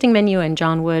the tasting menu, and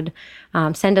John would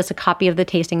send us a copy of the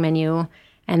tasting menu,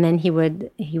 and then he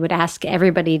would ask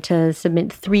everybody to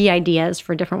submit 3 ideas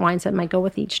for different wines that might go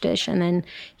with each dish, and then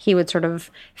he would sort of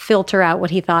filter out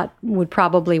what he thought would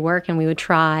probably work, and we would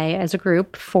try as a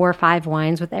group 4 or 5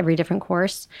 wines with every different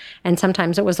course, and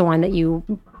sometimes it was the wine that you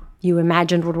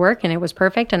imagined would work and it was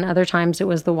perfect, and other times it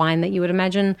was the wine that you would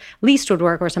imagine least would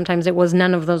work, or sometimes it was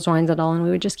none of those wines at all, and we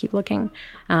would just keep looking.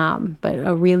 But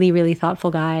a really, really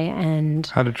thoughtful guy. And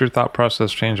how did your thought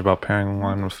process change about pairing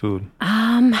wine with food?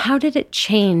 How did it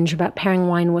change about pairing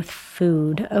wine with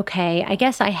food? Okay, I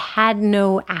guess I had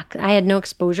no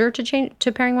exposure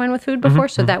to pairing wine with food before,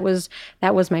 so that was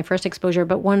my first exposure.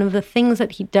 But one of the things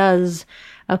that he does.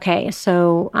 Okay,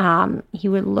 so he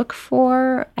would look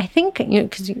for, I think,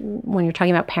 because when you're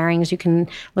talking about pairings, you can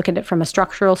look at it from a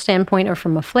structural standpoint or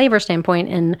from a flavor standpoint.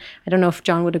 And I don't know if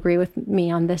John would agree with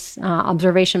me on this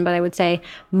observation, but I would say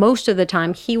most of the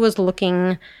time we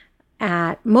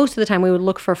would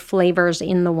look for flavors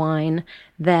in the wine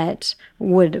that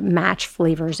would match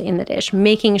flavors in the dish,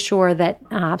 making sure that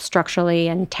structurally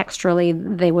and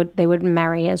texturally they would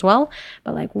marry as well.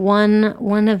 But like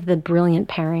one of the brilliant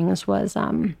pairings was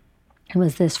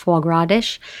this foie gras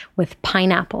dish with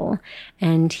pineapple,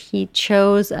 and he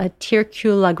chose a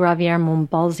Tircule La Gravière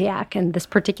Montbalziac, and this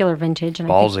particular vintage. And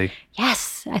Ballsy.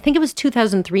 I think it was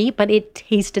 2003, but it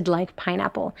tasted like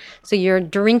pineapple. So you're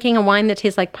drinking a wine that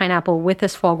tastes like pineapple with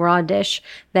this foie gras dish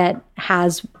that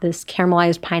has this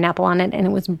caramelized pineapple on it, and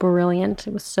it was brilliant.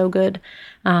 It was so good.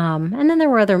 And then there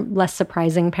were other less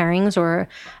surprising pairings,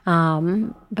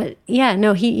 but yeah,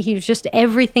 no, he was just,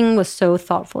 everything was so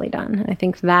thoughtfully done. I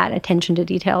think that attention to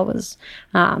detail was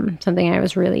something I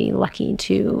was really lucky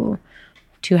to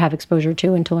have exposure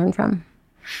to and to learn from.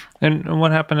 And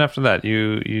what happened after that?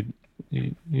 You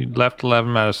left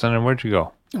 11 Madison, and where'd you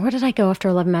go? Where did I go after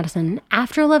 11 Madison?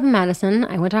 After 11 Madison,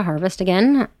 I went to Harvest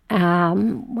again.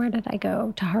 Where did I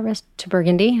go? To Harvest, to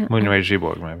Burgundy. Mounier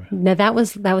Gibourg, maybe. No, that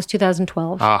was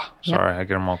 2012. Sorry, yep. I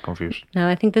get them all confused. No,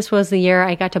 I think this was the year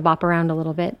I got to bop around a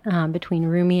little bit between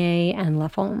Roumier and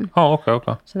Lafon. Oh,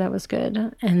 okay. So that was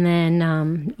good. And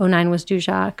then 09 was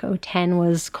Dujac. 010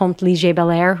 was Comte Ligier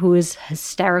Belair, who is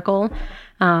hysterical.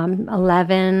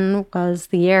 11 was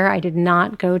the year I did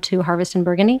not go to Harvest in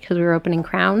Burgundy because we were opening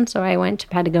Crown. So I went to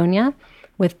Patagonia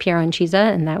with Pierre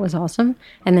Anchiza, and that was awesome.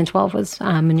 And then 12 was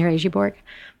Mounier Gibourg.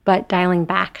 But dialing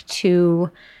back to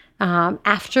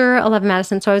after 11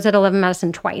 Madison, so I was at 11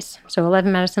 Madison twice. So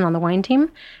 11 Madison on the wine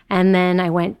team. And then I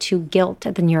went to Gilt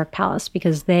at the New York Palace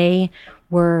because they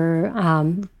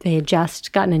had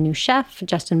just gotten a new chef,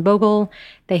 Justin Bogle.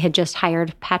 They had just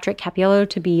hired Patrick Capiello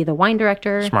to be the wine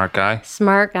director. Smart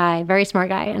guy, very smart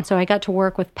guy. And so I got to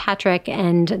work with Patrick,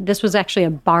 and this was actually a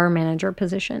bar manager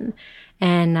position.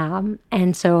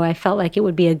 And so I felt like it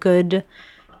would be a good,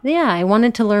 I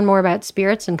wanted to learn more about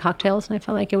spirits and cocktails, and I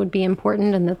felt like it would be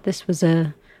important, and that this was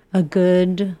an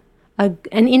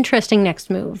interesting next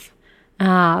move.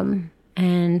 And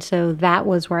And so that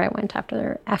was where I went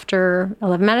after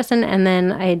 11 Madison. And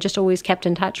then I had just always kept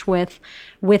in touch with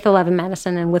 11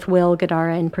 Madison and with Will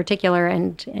Gadara in particular.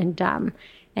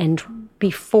 And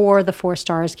before the 4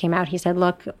 Stars came out, he said,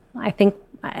 look, I think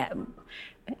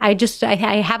I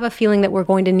have a feeling that we're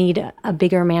going to need a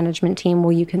bigger management team.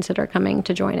 Will you consider coming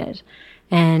to join it?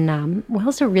 And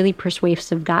Will's a really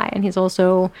persuasive guy, and he's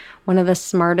also one of the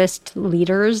smartest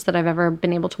leaders that I've ever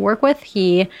been able to work with.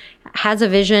 He has a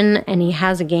vision, and he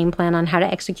has a game plan on how to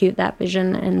execute that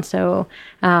vision. And so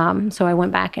I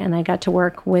went back and I got to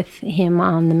work with him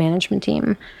on the management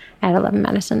team at 11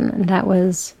 Madison, and that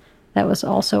was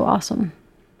also awesome.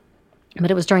 But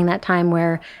it was during that time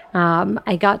where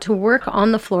I got to work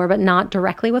on the floor, but not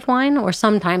directly with wine, or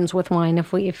sometimes with wine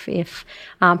if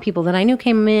people that I knew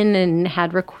came in and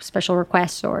had special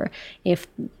requests, or if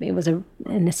it was an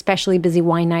especially busy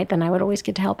wine night, then I would always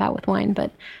get to help out with wine.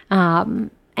 But and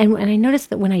I noticed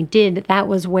that when I did, that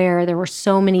was where there were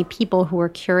so many people who were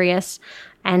curious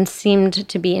and seemed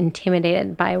to be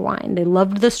intimidated by wine. They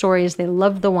loved the stories, they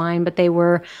loved the wine, but they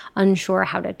were unsure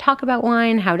how to talk about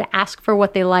wine, how to ask for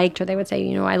what they liked, or they would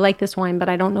say, I like this wine, but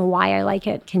I don't know why I like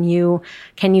it. Can you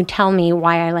tell me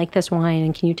why I like this wine,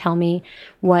 and can you tell me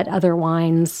what other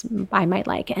wines I might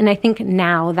like? And I think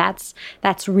now that's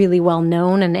really well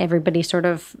known, and everybody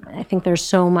I think there's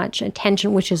so much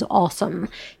attention, which is awesome,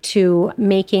 to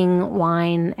making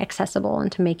wine accessible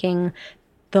and to making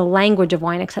the language of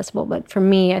wine accessible. But for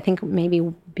me, I think maybe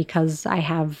because I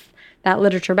have that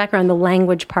literature background, the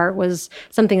language part was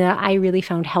something that I really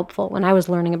found helpful when I was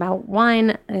learning about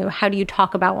wine. How do you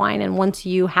talk about wine? And once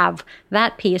you have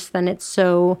that piece, then it's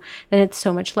so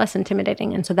much less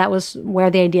intimidating. And so that was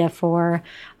where the idea for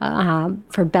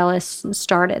Bellus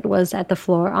started, was on the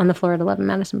floor at 11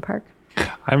 Madison Park.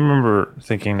 I remember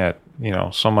thinking that,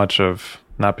 so much of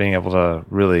not being able to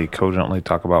really cogently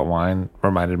talk about wine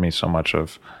reminded me so much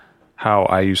of how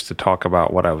I used to talk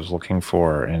about what I was looking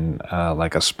for in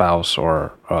like a spouse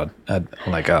or a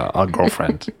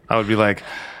girlfriend. I would be like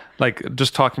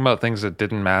just talking about things that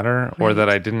didn't matter or that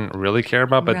I didn't really care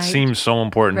about, but seemed so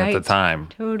important at the time.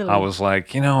 Totally. I was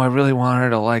like, I really want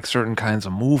her to like certain kinds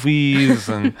of movies,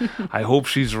 and I hope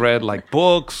she's read like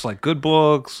books, like good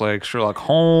books, like Sherlock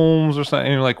Holmes or something.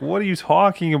 And you're like, what are you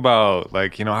talking about?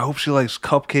 Like, I hope she likes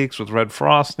cupcakes with red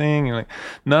frosting. And like,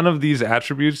 none of these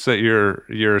attributes that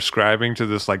you're ascribing to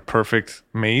this like perfect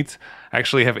mate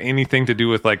actually have anything to do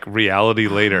with like reality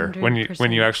later. 100%.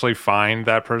 When you actually find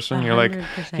that person, you're like,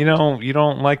 100%. you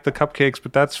don't like the cupcakes,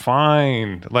 but that's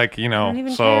fine. Like, I don't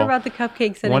even care about the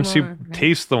cupcakes anymore. Once you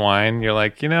taste the wine, you're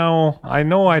like, I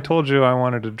know I told you I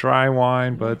wanted a dry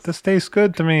wine, but this tastes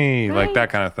good to me. Like that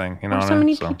kind of thing. So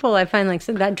many people I find like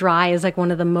that dry is like one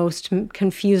of the most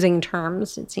confusing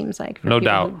terms, it seems like, for no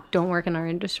people doubt who don't work in our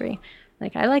industry.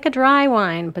 Like, I like a dry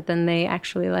wine, but then they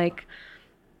actually like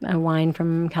a wine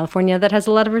from California that has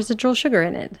a lot of residual sugar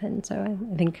in it. And so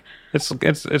I think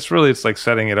it's really like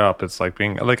setting it up. It's like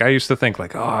being like, I used to think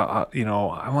like, I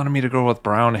want to meet a girl with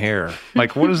brown hair.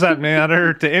 Like, what does that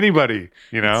matter to anybody?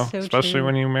 So especially true.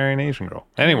 when you marry an Asian girl.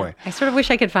 Anyway, I sort of wish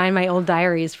I could find my old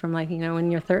diaries from like, when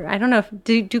you're I don't know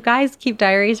do guys keep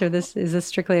diaries, or is this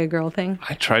strictly a girl thing?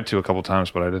 I tried to a couple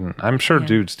times, but I didn't. I'm sure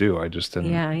dudes do. I just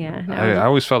didn't. Yeah. No, I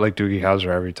always felt like Doogie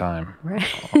Howser every time. Right.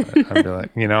 I'd be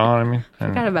like, you know what I mean?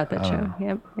 Forgot about that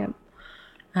show.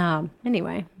 Yep.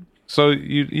 Anyway. So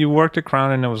you worked at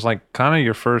Crown, and it was like kind of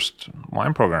your first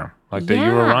wine program, like that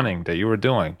you were running, that you were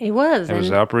doing. It was. It was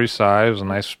the Upper East Side. It was a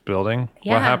nice building.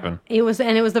 Yeah, what happened? It was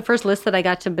the first list that I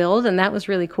got to build, and that was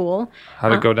really cool. How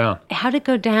did it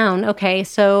go down? Okay,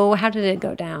 so how did it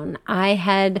go down? I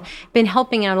had been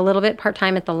helping out a little bit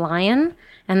part-time at the Lion,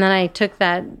 and then I took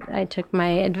my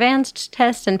advanced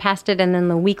test and passed it, and then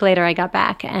the week later I got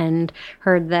back and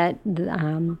heard that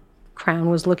Crown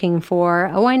was looking for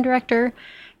a wine director,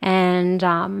 and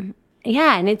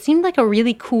and it seemed like a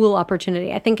really cool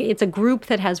opportunity. I think it's a group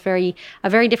that has a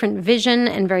very different vision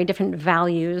and very different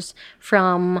values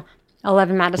from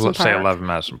 11 Madison Let's Park. say 11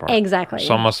 Madison Park. Exactly.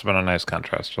 So it must have been a nice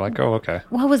contrast. You're like, oh, okay.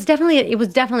 Well, it was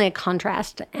definitely a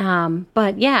contrast.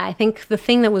 But yeah, I think the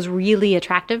thing that was really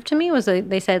attractive to me was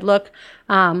they said, look,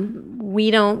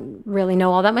 we don't really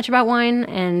know all that much about wine,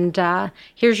 and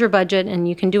here's your budget, and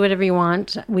you can do whatever you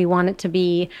want. We want it to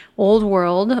be old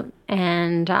world,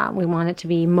 and we want it to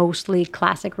be mostly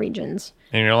classic regions.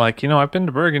 And you're like, I've been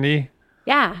to Burgundy.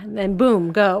 Yeah, then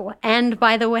boom, go. And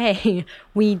by the way,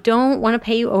 we don't want to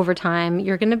pay you overtime.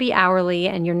 You're going to be hourly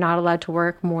and you're not allowed to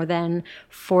work more than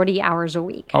 40 hours a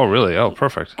week. Oh, really? Oh,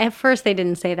 perfect. At first, they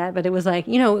didn't say that, but it was like,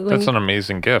 you know, That's an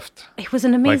amazing gift. it was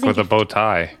an amazing Like with a bow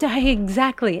tie.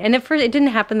 Exactly. And at first, it didn't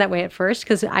happen that way at first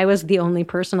because I was the only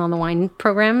person on the wine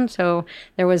program. So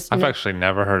there was. I've actually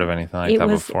never heard of anything like it that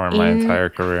was before in my entire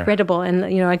career. Incredible. And,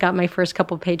 you know, I got my first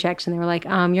couple of paychecks and they were like,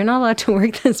 you're not allowed to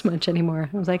work this much anymore.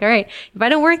 I was like, all right, if I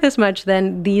don't work this much,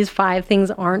 then these 5 things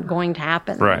aren't going to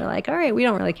happen. Right. And they're like, all right, we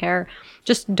don't really care.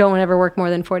 Just don't ever work more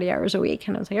than 40 hours a week.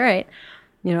 And I was like, all right.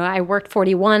 You know, I worked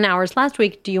 41 hours last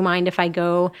week. Do you mind if I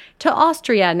go to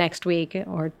Austria next week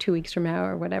or 2 weeks from now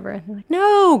or whatever? And they're like,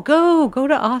 no, go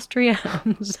to Austria.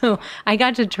 So I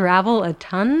got to travel a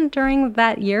ton during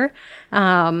that year.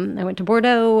 I went to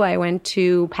Bordeaux. I went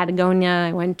to Patagonia.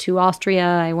 I went to Austria.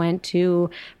 I went to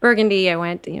Burgundy.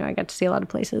 I got to see a lot of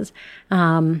places.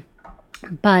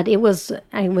 But it was,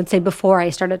 I would say, before I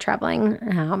started traveling.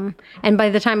 And by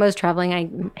the time I was traveling, I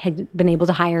had been able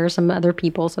to hire some other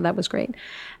people, so that was great.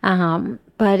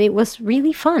 But it was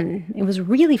really fun. It was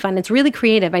really fun. It's really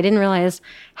creative. I didn't realize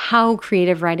how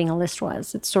creative writing a list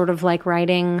was. It's sort of like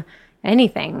writing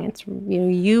anything. It's, you know,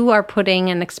 you are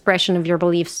putting an expression of your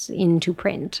beliefs into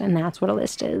print, and that's what a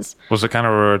list is. Was it kind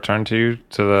of a return to you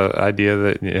to the idea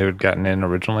that it had gotten in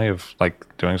originally of like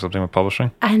doing something with publishing?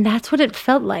 And that's what it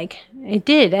felt like. It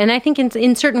did. And I think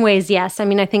in certain ways, yes. I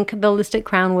mean, I think the list at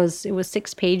Crown was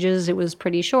 6 pages. It was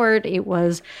pretty short.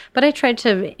 But I tried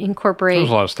to incorporate. There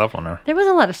was a lot of stuff on there. There was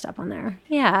a lot of stuff on there.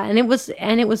 Yeah. And it was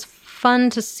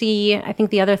fun to see. I think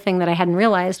the other thing that I hadn't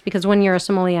realized, because when you're a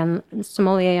sommelier on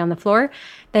the floor,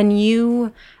 then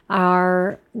you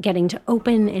are getting to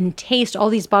open and taste all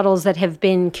these bottles that have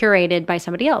been curated by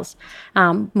somebody else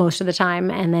most of the time.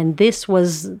 And then this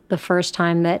was the first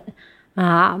time that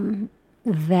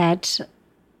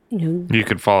you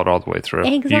could follow it all the way through.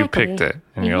 Exactly. You picked it,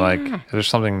 and you're like, there's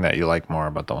something that you like more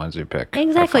about the ones you pick.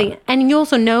 Exactly. And you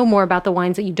also know more about the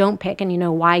wines that you don't pick, and you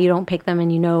know why you don't pick them,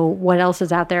 and you know what else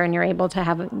is out there, and you're able to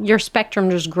have your spectrum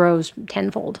just grows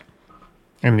tenfold.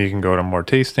 And you can go to more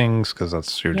tastings because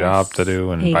that's your job to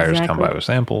do, and buyers come by with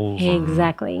samples.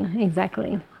 Exactly.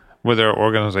 Were there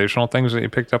organizational things that you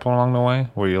picked up along the way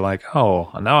where you're like,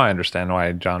 oh, now I understand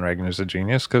why John Regan is a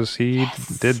genius because he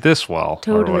did this well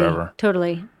or whatever?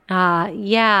 Totally.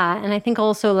 Yeah. And I think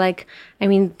also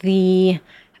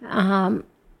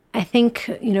I think,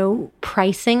 you know,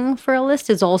 pricing for a list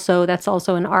that's also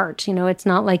an art. You know, it's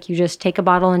not like you just take a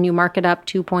bottle and you mark it up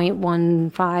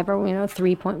 2.15 or, you know,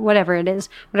 3 point, whatever it is,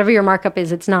 whatever your markup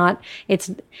is. It's not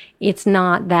that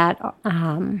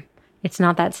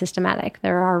systematic.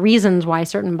 There are reasons why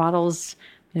certain bottles,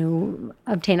 you know,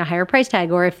 obtain a higher price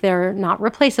tag, or if they're not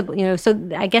replaceable, you know. So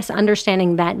I guess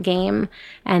understanding that game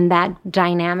and that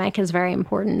dynamic is very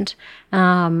important.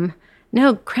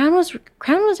 No, Crown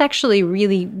was actually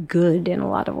really good in a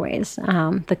lot of ways.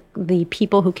 The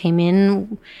people who came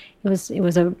in, it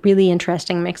was a really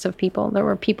interesting mix of people. There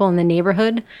were people in the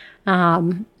neighborhood.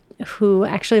 Who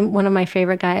actually, one of my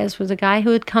favorite guys was a guy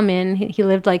who would come in. He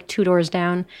lived like 2 doors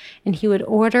down, and he would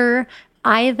order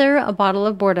either a bottle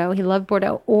of Bordeaux, he loved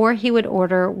Bordeaux, or he would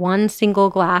order 1 single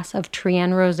glass of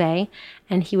Trienne Rosé,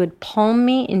 and he would palm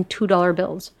me in $2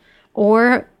 bills,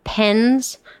 or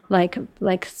pens, like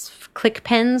click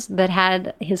pens that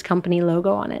had his company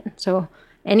logo on it. So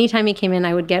anytime he came in,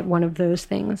 I would get one of those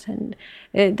things. And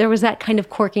there was that kind of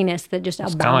quirkiness that just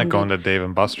abounded. It's kind of like going to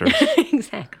Dave & Buster's.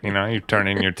 Exactly. You know, you turn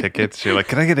in your tickets. You're like,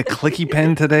 can I get a clicky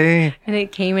pen today? And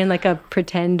it came in like a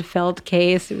pretend felt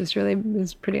case. It was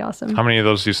pretty awesome. How many of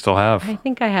those do you still have? I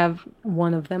think I have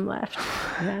one of them left.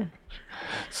 Yeah.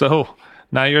 So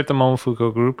now you're at the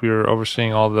Momofuku Group. You're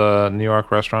overseeing all the New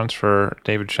York restaurants for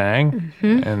David Chang,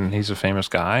 and he's a famous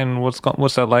guy. And what's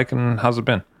that like, and how's it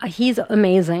been? He's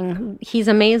amazing.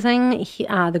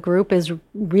 The group is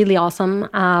really awesome.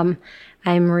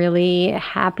 I'm really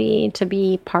happy to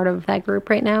be part of that group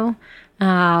right now.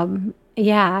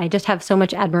 I just have so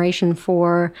much admiration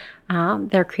for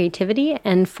their creativity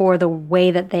and for the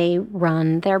way that they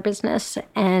run their business.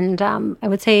 And I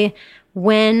would say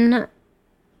when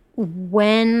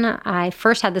I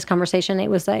first had this conversation, it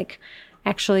was like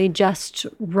actually just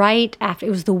right after,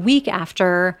 it was the week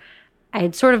after I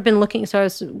had sort of been looking. So I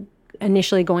was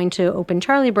initially going to open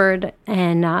Charlie Bird,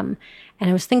 and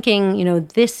I was thinking, you know,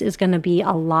 this is going to be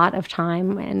a lot of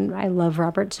time, and I love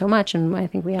Robert so much, and I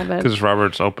think we have because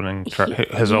Robert's opened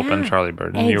Charlie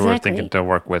Bird, and you were thinking to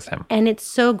work with him, and it's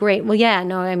so great. Well, yeah,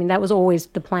 no, I mean that was always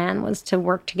the plan, was to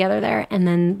work together there, and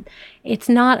then it's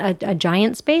not a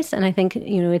giant space, and I think,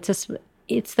 you know, it's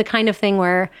the kind of thing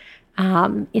where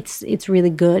it's really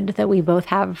good that we both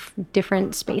have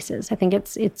different spaces. I think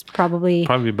it's probably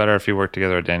Probably better if you work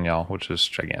together at Danielle, which is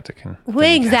gigantic. And well,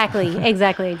 exactly.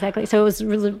 So it was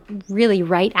really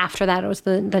right after that. It was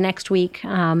the next week.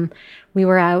 We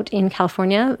were out in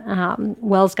California.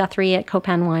 Wells Guthrie at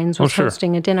Copan Wines was sure.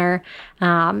 hosting a dinner,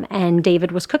 and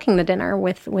David was cooking the dinner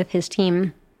with his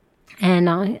team.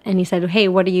 And he said, "Hey,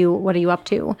 what are you up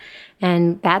to?"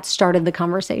 And that started the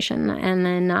conversation. And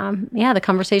then, the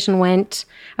conversation went.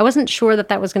 I wasn't sure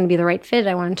that was going to be the right fit.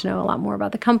 I wanted to know a lot more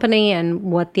about the company and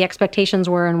what the expectations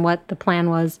were and what the plan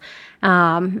was.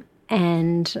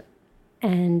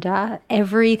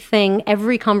 Every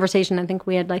conversation, I think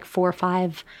we had like 4 or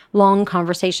 5 long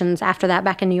conversations after that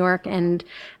back in New York, and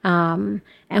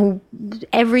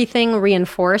everything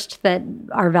reinforced that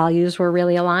our values were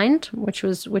really aligned, which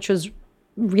was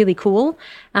really cool.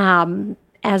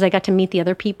 As I got to meet the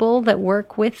other people that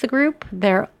work with the group,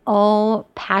 they're all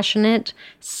passionate,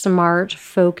 smart,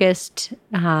 focused,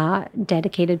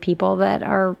 dedicated people that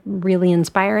are really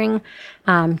inspiring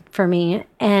for me.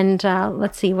 And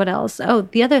let's see, what else? Oh,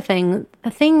 the thing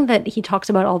that he talks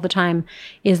about all the time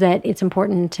is that it's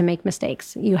important to make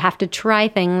mistakes. You have to try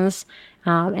things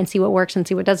and see what works and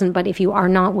see what doesn't. But if you are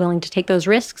not willing to take those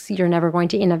risks, you're never going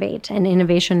to innovate. And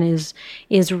innovation is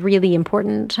really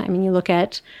important. I mean, you look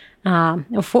at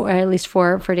at least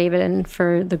for David and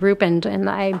for the group, and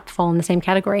I fall in the same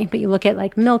category. But you look at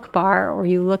like Milk Bar, or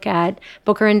you look at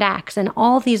Booker and Dax, and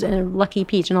all these Lucky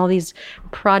Peach, and all these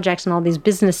projects and all these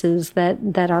businesses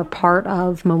that are part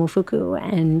of Momofuku.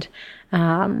 And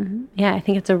I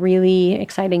think it's a really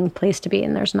exciting place to be,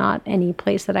 and there's not any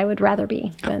place that I would rather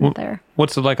be than there.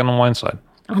 What's it like on the wine side?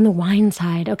 On the wine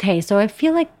side, okay, so I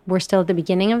feel like we're still at the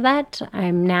beginning of that.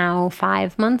 I'm now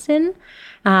 5 months in,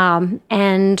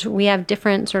 and we have a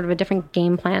different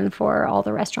game plan for all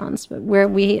the restaurants, where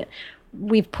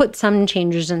we've put some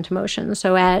changes into motion.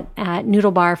 So at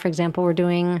Noodle Bar, for example, we're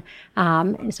doing, so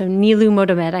Nilu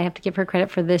Modamed, I have to give her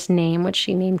credit for this name, which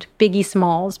she named Biggie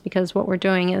Smalls, because what we're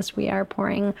doing is we are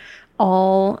pouring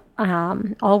all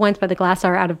wines by the glass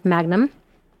are out of Magnum.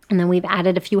 And then we've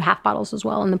added a few half bottles as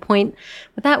well. And the point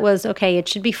with that was, okay, it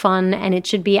should be fun and it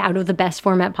should be out of the best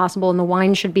format possible. And the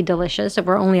wine should be delicious. If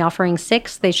we're only offering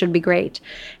 6, they should be great.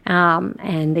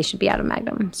 And they should be out of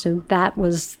Magnum. So that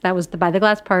was the by the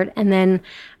glass part. And then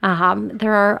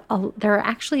there are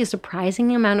actually a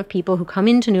surprising amount of people who come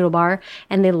into Noodle Bar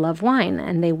and they love wine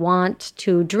and they want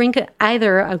to drink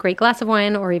either a great glass of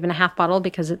wine or even a half bottle,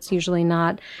 because it's usually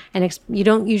not you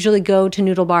don't usually go to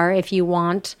Noodle Bar if you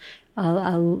want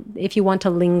to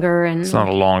linger. And it's not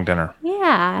a long dinner.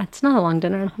 Yeah, it's not a long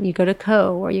dinner. You go to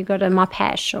Ko, or you go to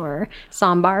Mapesh or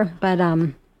Sambar, but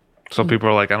so people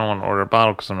are like, I don't want to order a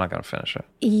bottle because I'm not going to finish it.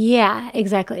 Yeah,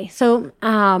 exactly. So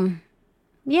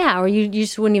or you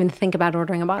just wouldn't even think about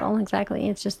ordering a bottle. Exactly.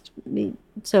 It's just,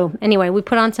 so anyway, we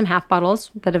put on some half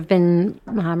bottles that have been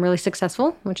really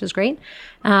successful, which is great.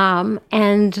 And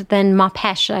then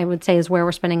Mapesh, I would say, is where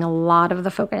we're spending a lot of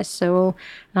the focus. So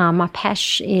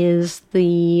Mapesh is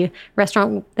the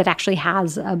restaurant that actually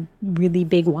has a really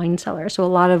big wine cellar. So a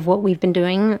lot of what we've been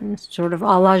doing, sort of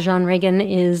a la Jean Regan,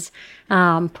 is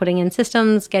putting in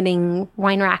systems, getting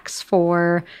wine racks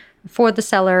for the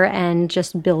cellar, and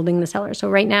just building the cellar. So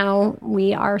right now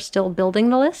we are still building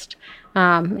the list.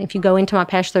 If you go into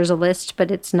Mapesh, there's a list,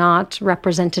 but it's not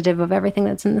representative of everything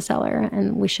that's in the cellar.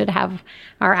 And we should have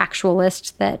our actual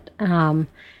list that, and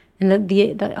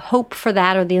the hope for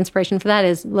that, or the inspiration for that,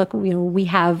 is, look, we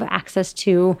have access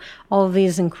to all of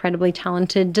these incredibly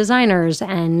talented designers,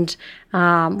 and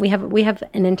we have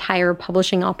an entire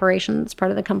publishing operation that's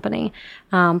part of the company.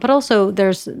 But also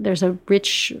there's a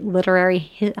rich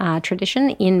literary tradition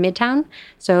in Midtown.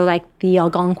 So like the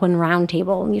Algonquin Round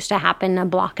Table used to happen a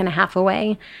block and a half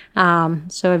away.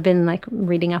 So I've been like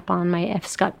reading up on my F.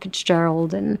 Scott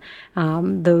Fitzgerald and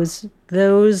those.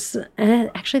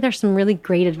 Actually, there's some really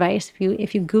great advice.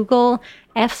 If you Google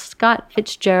F. Scott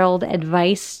Fitzgerald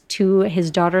advice to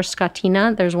his daughter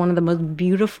Scottina, there's one of the most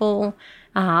beautiful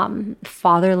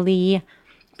fatherly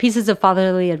pieces of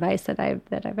fatherly advice that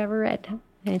I've ever read.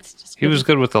 It's just he was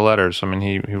good with the letters. I mean,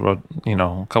 he wrote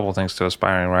a couple of things to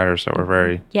aspiring writers that were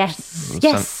very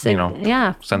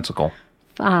sensical.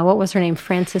 What was her name?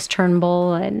 Frances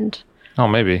Turnbull, and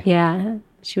maybe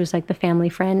she was like the family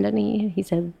friend, and he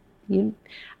said,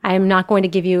 I'm not going to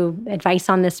give you advice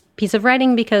on this piece of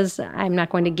writing because I'm not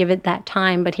going to give it that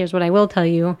time, but here's what I will tell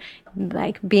you.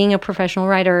 Like, being a professional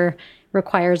writer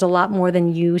requires a lot more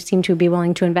than you seem to be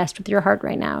willing to invest with your heart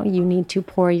right now. You need to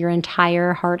pour your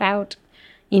entire heart out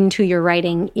into your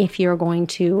writing if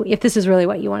this is really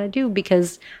what you want to do,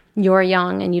 because you're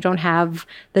young and you don't have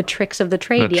the tricks of the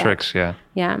trade yet. Tricks, yeah.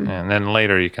 Yeah. And then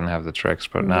later you can have the tricks,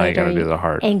 but now you got to do the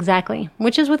heart. Exactly.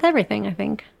 Which is with everything, I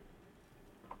think.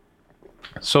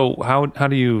 So how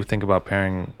do you think about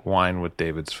pairing wine with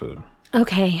David's food?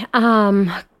 Okay,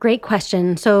 great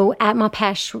question. So at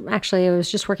Mapesh, actually, I was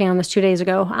just working on this 2 days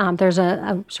ago. There's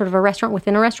a sort of a restaurant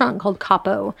within a restaurant called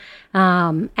Capo,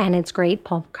 and it's great.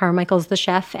 Paul Carmichael's the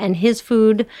chef, and his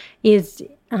food is,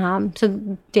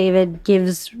 so David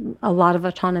gives a lot of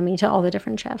autonomy to all the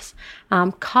different chefs.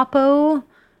 Capo,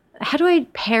 how do I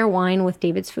pair wine with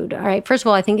David's food? All right, first of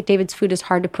all, I think David's food is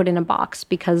hard to put in a box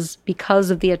because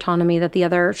of the autonomy that the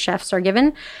other chefs are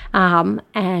given,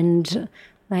 and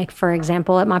like, for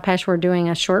example, at Mapesh, we're doing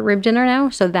a short rib dinner now.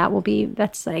 So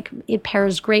it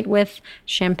pairs great with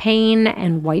champagne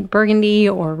and white Burgundy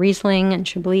or Riesling and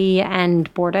Chablis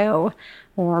and Bordeaux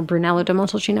or Brunello di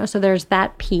Montalcino. So there's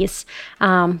that piece.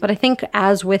 But I think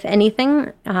as with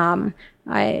anything,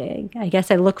 I guess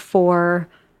I look for,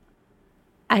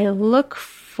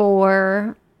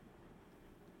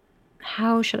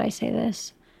 how should I say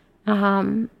this?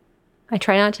 I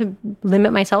try not to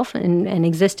limit myself and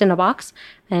exist in a box.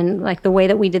 And like the way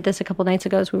that we did this a couple nights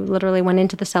ago is we literally went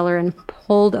into the cellar and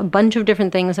pulled a bunch of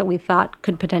different things that we thought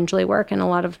could potentially work. And a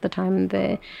lot of the time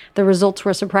the results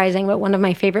were surprising. But one of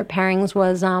my favorite pairings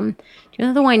was, do you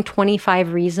know the wine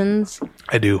 25 Reasons?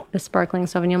 I do. The sparkling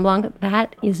Sauvignon Blanc.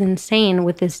 That is insane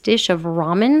with this dish of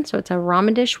ramen. So it's a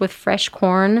ramen dish with fresh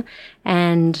corn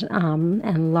and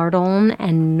lardon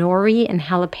and nori and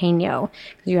jalapeno.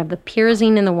 You have the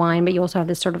pyrazine in the wine, but you also have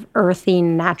this sort of earthy,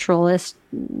 natural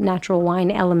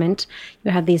wine element.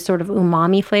 You have these sort of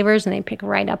umami flavors, and they pick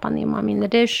right up on the umami in the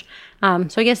dish. So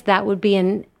I guess that would be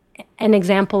an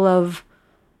example of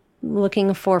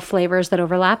looking for flavors that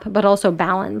overlap, but also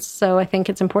balance. So I think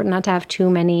it's important not to have too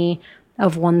many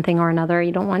of one thing or another.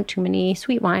 You don't want too many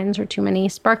sweet wines or too many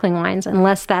sparkling wines,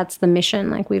 unless that's the mission.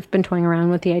 Like we've been toying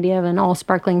around with the idea of an all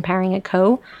sparkling pairing at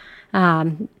Co.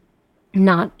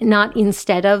 Not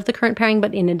instead of the current pairing,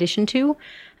 but in addition to.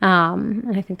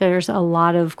 And I think there's a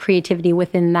lot of creativity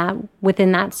within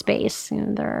that space. You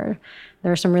know, there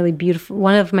are some really beautiful.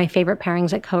 One of my favorite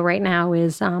pairings at Co right now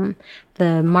is the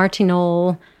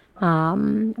Martinol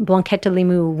Blanquette de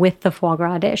Limoux with the foie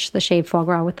gras dish, the shaved foie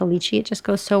gras with the lychee. It just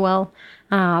goes so well.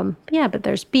 But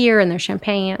there's beer and there's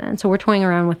champagne, and so we're toying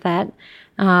around with that.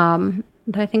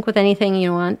 But I think with anything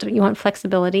you want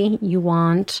flexibility, you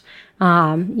want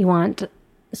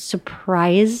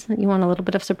surprise, you want a little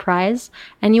bit of surprise,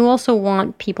 and you also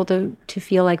want people to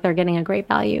feel like they're getting a great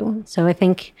value. So I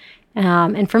think,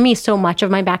 and for me, so much of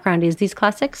my background is these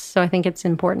classics, so I think it's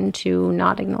important to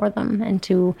not ignore them and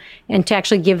to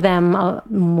actually give them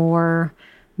more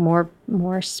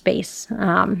space.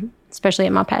 Especially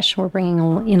at Mapesh, we're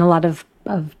bringing in a lot of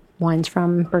wines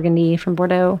from Burgundy, from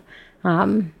Bordeaux.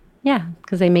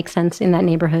 Because they make sense in that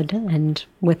neighborhood and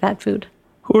with that food.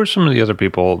 Who are some of the other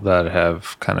people that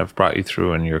have kind of brought you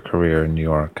through in your career in New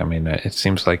York? I mean, it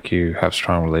seems like you have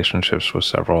strong relationships with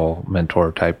several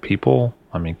mentor-type people.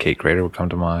 I mean, Kate Grader would come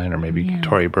to mind, or maybe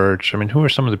Tory Burch. I mean, who are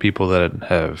some of the people that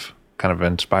have kind of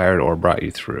inspired or brought you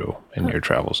through in your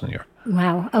travels in New York?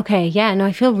 Wow. Okay. Yeah. No,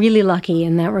 I feel really lucky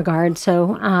in that regard.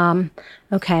 So,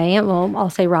 okay. Well, I'll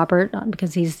say Robert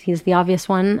because he's the obvious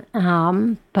one.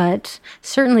 But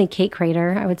certainly Kate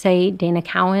Grader. I would say Dana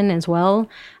Cowan as well.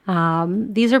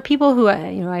 These are people who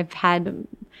I've had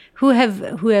who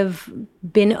have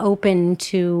been open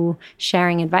to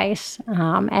sharing advice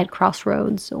at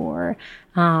Crossroads or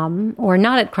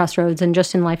not at Crossroads and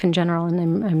just in life in general.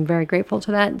 And I'm very grateful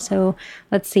to that. So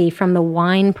let's see, from the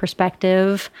wine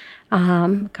perspective, there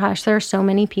are so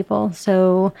many people.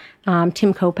 So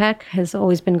Tim Kopech has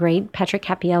always been great. Patrick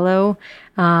Cappiello.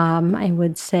 I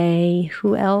would say,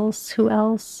 who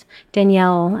else?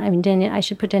 Danielle. I mean, I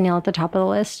should put Danielle at the top of the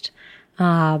list.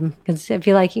 Because I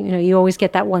feel like, you always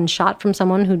get that one shot from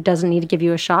someone who doesn't need to give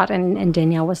you a shot. And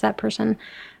Danielle was that person.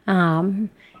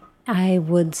 I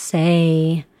would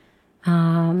say,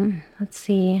 let's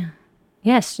see.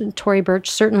 Yes, Tory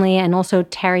Burch, certainly. And also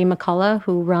Terry McCullough,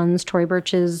 who runs Tory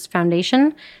Burch's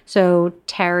foundation. So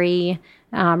Terry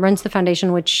runs the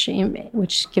foundation, which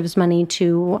gives money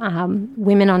to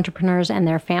women entrepreneurs and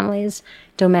their families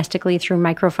domestically through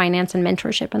microfinance and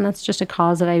mentorship. And that's just a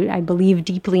cause that I believe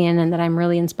deeply in and that I'm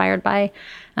really inspired by.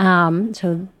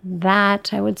 So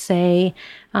that, I would say,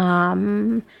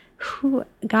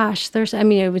 Gosh,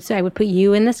 I would put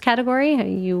you in this category.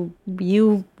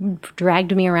 You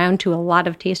dragged me around to a lot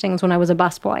of tastings when I was a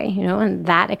busboy, and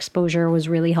that exposure was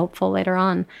really helpful later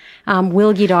on.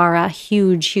 Will Guidara,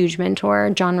 huge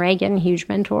mentor. John Reagan, huge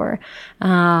mentor.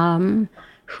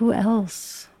 Who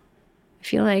else? I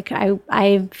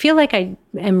feel like I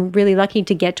am really lucky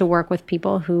to get to work with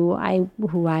people who I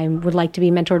would like to be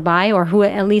mentored by, or who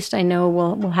at least I know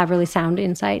will have really sound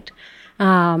insight.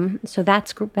 So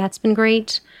that's been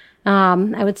great.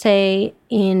 I would say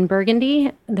in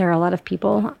Burgundy, there are a lot of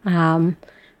people.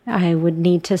 I would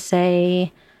need to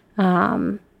say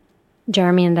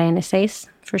Jeremy and Diana Sayce,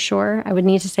 for sure. I would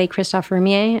need to say Christophe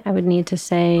Roumier. I would need to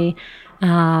say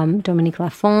Dominique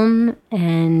Lafon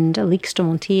and Alix de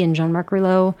Monti and Jean-Marc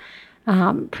Rouleau.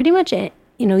 Pretty much,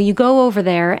 you go over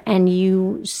there and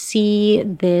you see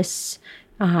this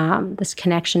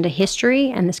connection to history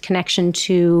and this connection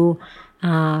to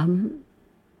and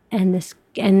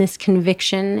this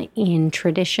conviction in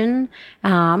tradition,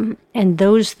 and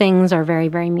those things are very,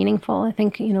 very meaningful. I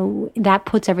think that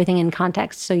puts everything in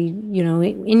context. So in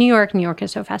New York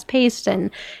is so fast paced,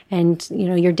 and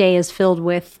your day is filled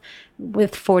with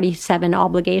 47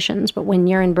 obligations. But when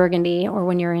you're in Burgundy, or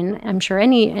when you're in, I'm sure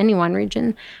any one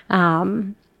region,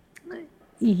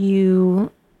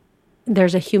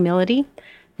 there's a humility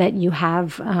that you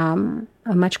have, a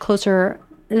much closer.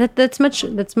 It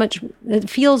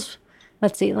feels,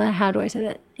 let's see, how do I say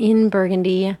that? In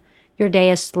Burgundy, your day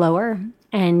is slower,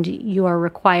 and you are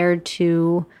required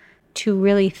to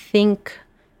really think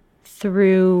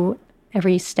through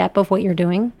every step of what you're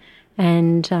doing,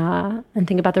 and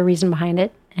think about the reason behind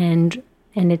it. And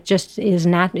it just is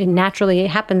naturally,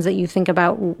 it happens that you think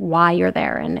about why you're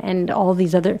there, and all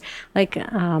these other, I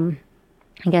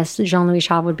guess Jean-Louis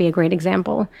Chave would be a great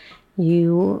example.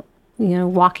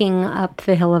 Walking up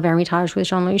the hill of Hermitage with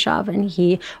Jean-Louis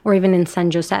Chave, or even in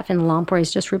Saint-Joseph in Lampe, where he's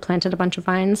just replanted a bunch of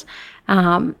vines.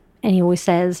 And he always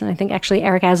says, and I think actually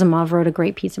Eric Asimov wrote a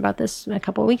great piece about this a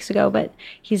couple of weeks ago, but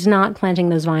he's not planting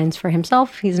those vines for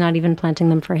himself. He's not even planting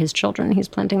them for his children. He's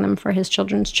planting them for his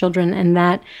children's children. And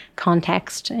that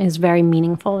context is very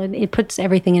meaningful. It puts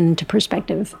everything into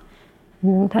perspective.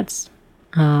 That's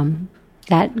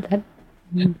that.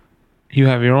 You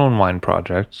have your own wine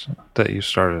project that you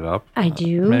started up. I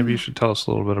do. Maybe you should tell us a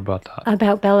little bit about that.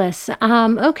 About Bellus.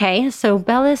 Okay, so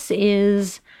Bellus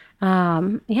is,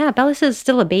 Bellus is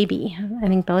still a baby. I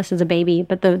think Bellus is a baby,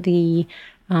 but the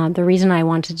reason I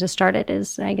wanted to start it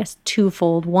is, I guess,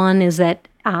 twofold. One is that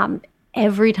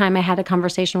every time I had a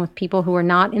conversation with people who were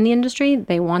not in the industry,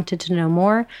 they wanted to know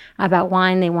more about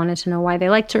wine. They wanted to know why they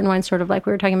liked certain wines, sort of like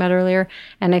we were talking about earlier.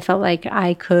 And I felt like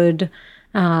I could.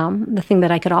 The thing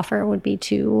that I could offer would be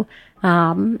to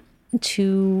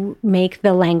make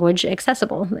the language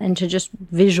accessible and to just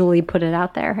visually put it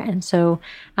out there. And so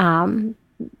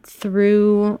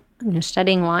through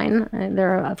studying wine,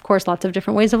 there are, of course, lots of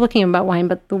different ways of looking about wine,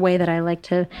 but the way that I like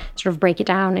to sort of break it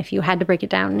down, if you had to break it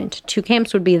down into two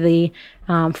camps, would be the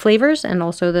flavors and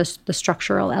also the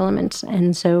structural elements.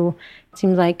 And so it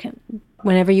seems like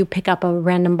whenever you pick up a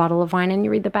random bottle of wine and you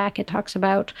read the back, it talks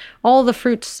about all the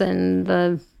fruits and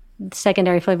the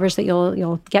secondary flavors that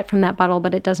you'll get from that bottle,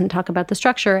 but it doesn't talk about the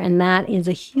structure. And that is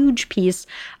a huge piece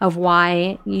of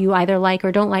why you either like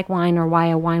or don't like wine, or why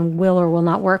a wine will or will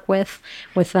not work with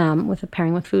a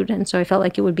pairing with food. And so I felt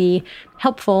like it would be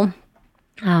helpful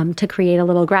to create a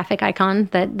little graphic icon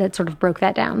that sort of broke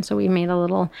that down. So we made a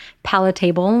little palette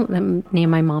table, the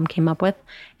name my mom came up with,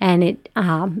 and it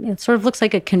sort of looks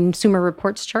like a Consumer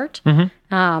Reports chart.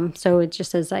 Mm-hmm. So it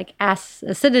just says like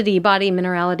acidity, body,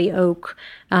 minerality, oak,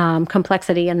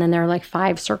 complexity, and then there are like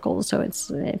 5 circles. So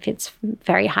if it's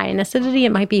very high in acidity,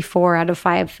 it might be 4 out of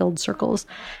 5 filled circles.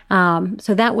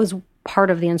 So that was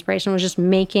part of the inspiration, was just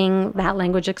making that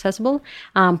language accessible,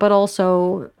 but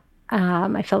also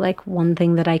I felt like one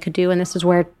thing that I could do, and this is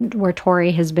where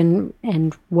Tori has been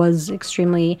and was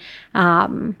extremely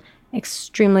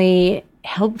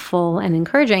helpful and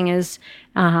encouraging, is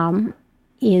I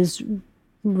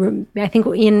think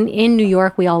in New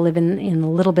York we all live in a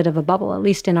little bit of a bubble, at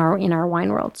least in our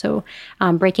wine world. So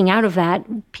breaking out of that,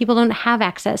 people don't have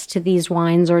access to these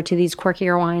wines or to these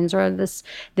quirkier wines or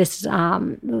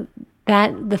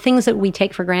that the things that we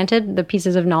take for granted, the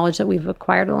pieces of knowledge that we've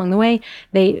acquired along the way,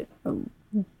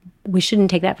 we shouldn't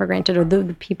take that for granted. Or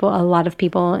a lot of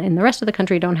people in the rest of the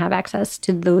country don't have access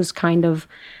to those kind of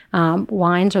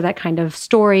wines or that kind of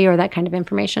story or that kind of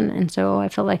information. And so I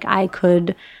felt like I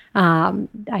could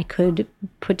I could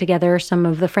put together some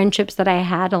of the friendships that I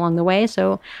had along the way.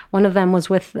 So one of them was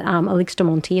with Alix de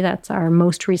Monti. That's our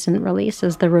most recent release,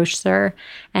 is the Roche Sur,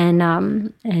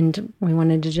 and we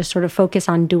wanted to just sort of focus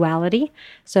on duality.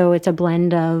 So it's a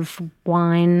blend of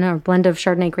wine, or blend of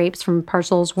Chardonnay grapes from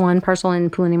parcels, one parcel in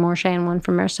Pouligny-Morchet and one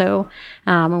from Meursault,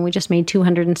 and we just made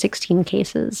 216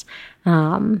 cases.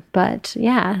 But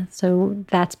yeah, so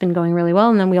that's been going really well.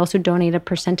 And then we also donate a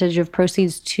percentage of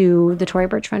proceeds to the Tory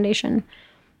Burch Foundation.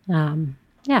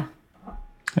 Yeah.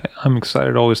 I'm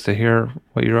excited always to hear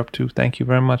what you're up to. Thank you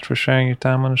very much for sharing your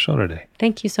time on the show today.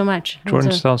 Thank you so much.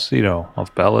 Jordan Salcedo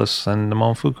of Bellis and the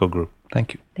Montfoucault Group.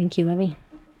 Thank you. Thank you, Levy.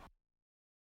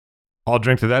 I'll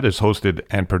Drink to That is hosted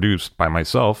and produced by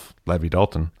myself, Levy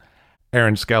Dalton.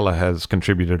 Aaron Scala has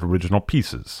contributed original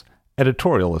pieces.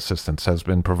 Editorial assistance has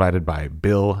been provided by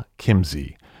Bill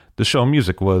Kimsey. The show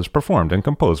music was performed and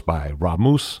composed by Rob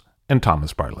Moose and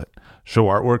Thomas Bartlett. Show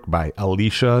artwork by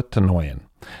Alicia Tenoyan.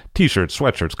 T-shirts,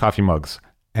 sweatshirts, coffee mugs,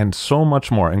 and so much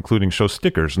more, including show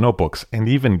stickers, notebooks, and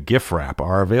even gift wrap,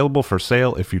 are available for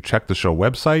sale if you check the show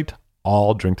website,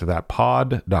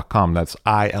 illdrinktothatpod.com. That's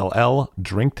ILL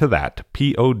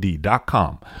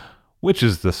drinktothatpod.com, which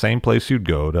is the same place you'd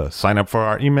go to sign up for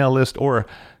our email list or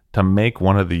to make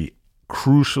one of the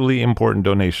crucially important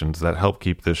donations that help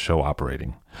keep this show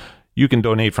operating. You can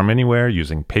donate from anywhere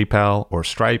using PayPal or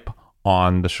Stripe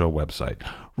on the show website.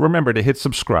 Remember to hit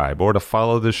subscribe or to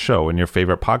follow this show in your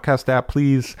favorite podcast app,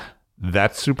 please.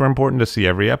 That's super important to see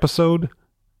every episode.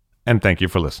 And thank you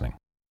for listening.